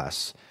 more or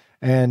less.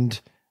 And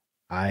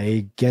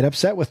I get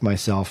upset with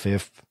myself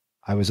if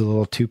I was a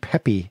little too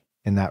peppy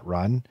in that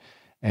run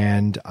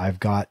and I've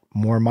got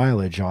more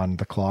mileage on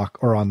the clock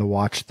or on the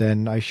watch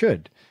than I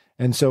should.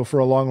 And so for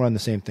a long run, the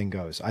same thing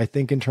goes. I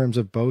think in terms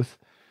of both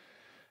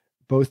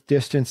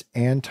distance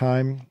and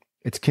time,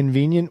 it's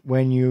convenient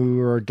when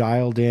you are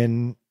dialed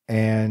in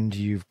and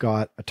you've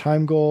got a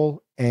time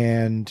goal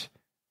and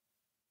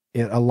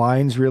it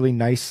aligns really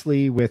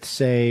nicely with,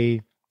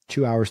 say,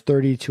 2 hours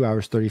 30, 2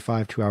 hours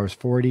 35, 2 hours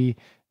 40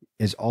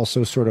 is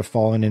also sort of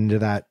fallen into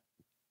that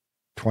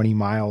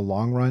 20-mile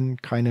long run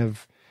kind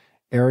of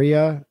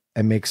area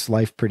and makes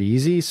life pretty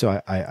easy.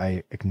 So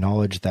I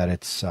acknowledge that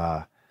it's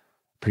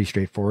pretty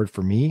straightforward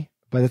for me,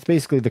 but it's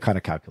basically the kind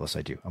of calculus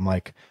I do. I'm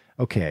like,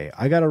 okay,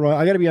 I got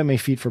to be on my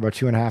feet for about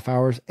 2.5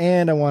 hours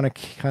and I want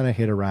to kind of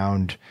hit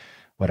around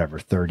whatever,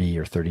 30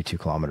 or 32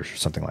 kilometers or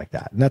something like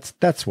that. And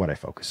that's what I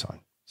focus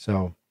on.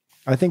 So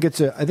I think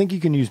I think you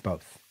can use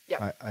both.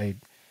 Yeah.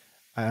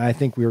 I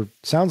think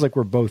sounds like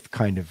we're both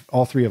kind of,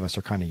 all three of us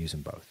are kind of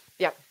using both.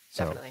 Yeah,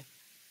 so, definitely.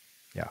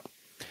 Yeah.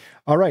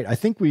 All right. I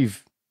think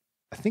we've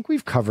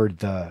covered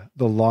the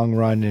long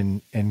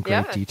run in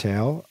great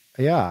detail.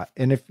 Yeah.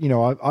 And if,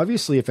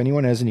 obviously if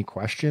anyone has any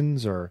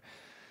questions or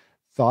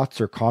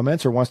thoughts or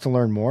comments or wants to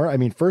learn more, I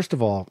mean, first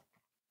of all,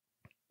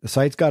 the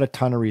site's got a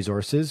ton of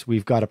resources.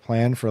 We've got a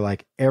plan for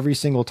like every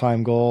single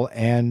time goal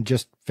and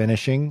just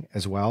finishing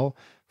as well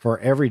for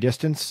every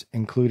distance,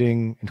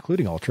 including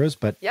ultras,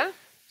 but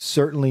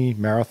certainly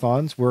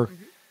marathons. We're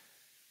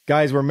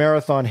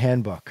Marathon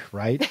Handbook,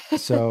 right?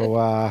 So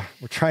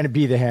we're trying to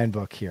be the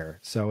handbook here.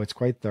 So it's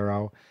quite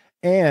thorough.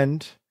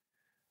 And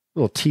a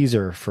little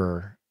teaser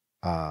for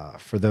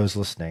those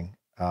listening.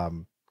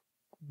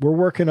 We're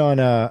working on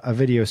a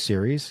video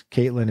series.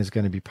 Katelyn is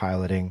going to be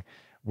piloting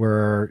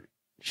where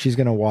she's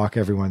going to walk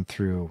everyone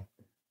through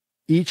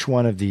each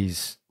one of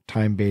these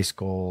time-based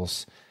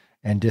goals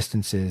and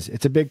distances.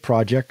 It's a big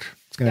project.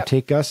 It's going to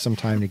take us some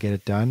time to get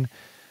it done,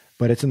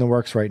 but it's in the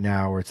works right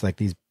now where it's like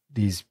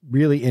these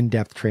really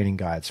in-depth training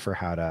guides for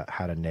how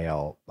to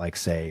nail, like,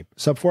 say,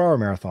 sub 4-hour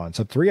marathon,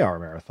 sub 3-hour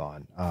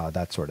marathon,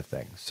 that sort of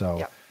thing.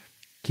 So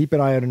keep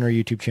an eye out on our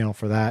YouTube channel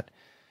for that.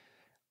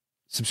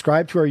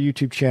 Subscribe to our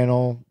YouTube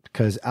channel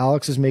because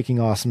Alex is making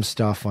awesome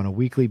stuff on a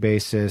weekly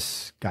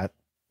basis.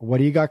 What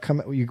do you got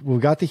coming?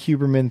 We've got the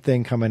Huberman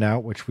thing coming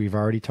out, which we've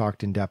already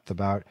talked in depth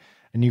about.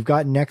 And you've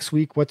got next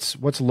week.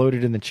 What's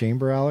loaded in the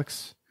chamber,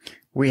 Alex?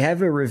 We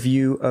have a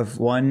review of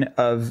one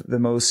of the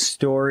most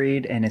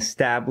storied and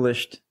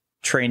established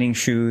training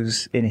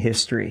shoes in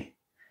history,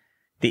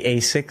 the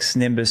Asics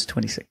Nimbus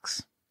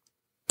 26.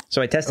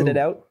 So I tested it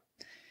out,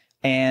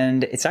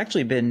 and it's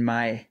actually been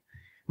my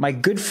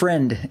good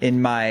friend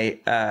in my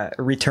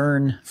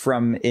return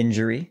from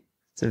injury.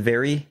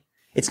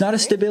 It's not a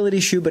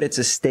stability shoe, but it's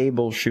a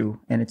stable shoe,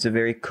 and it's a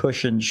very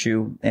cushioned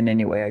shoe. And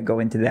anyway, I go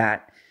into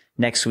that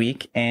next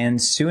week,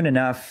 and soon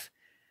enough,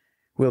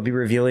 we'll be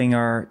revealing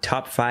our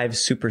top 5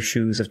 super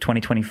shoes of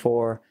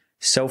 2024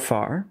 so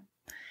far.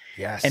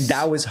 Yes. And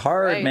that was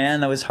hard,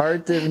 man. That was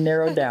hard to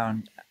narrow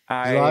down.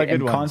 I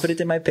am confident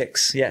in my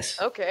picks.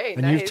 Yes. Okay.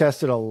 And you've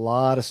tested a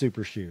lot of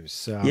super shoes.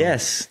 So.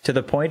 Yes, to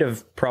the point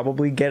of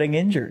probably getting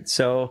injured.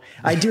 So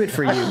I do it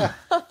for you,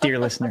 dear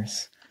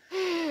listeners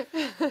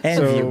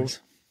and viewers.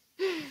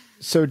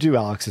 So do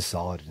Alex a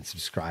solid and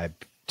subscribe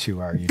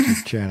to our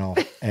YouTube channel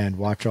and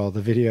watch all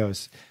the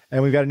videos.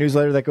 And we've got a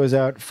newsletter that goes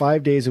out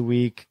 5 days a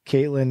week.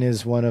 Katelyn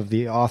is one of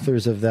the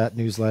authors of that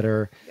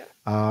newsletter,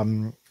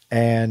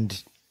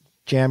 and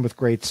jammed with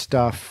great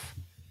stuff.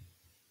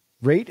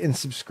 Rate and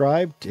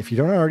subscribe. If you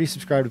don't already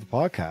subscribe to the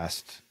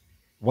podcast,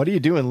 what are you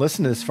doing?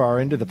 Listen this far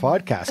into the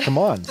podcast. Come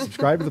on,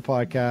 subscribe to the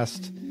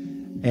podcast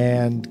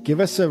and give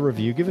us a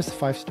review. Give us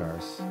 5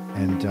 stars,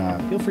 and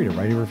feel free to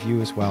write a review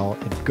as well.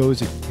 It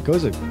goes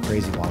a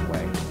crazy long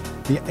way.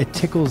 It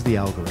tickles the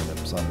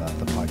algorithms on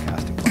the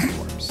podcasting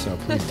platforms. So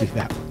please do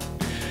that.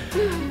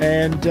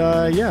 And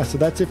yeah, so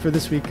that's it for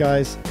this week,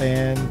 guys.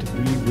 And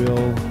we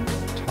will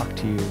talk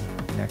to you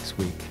next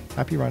week.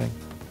 Happy running.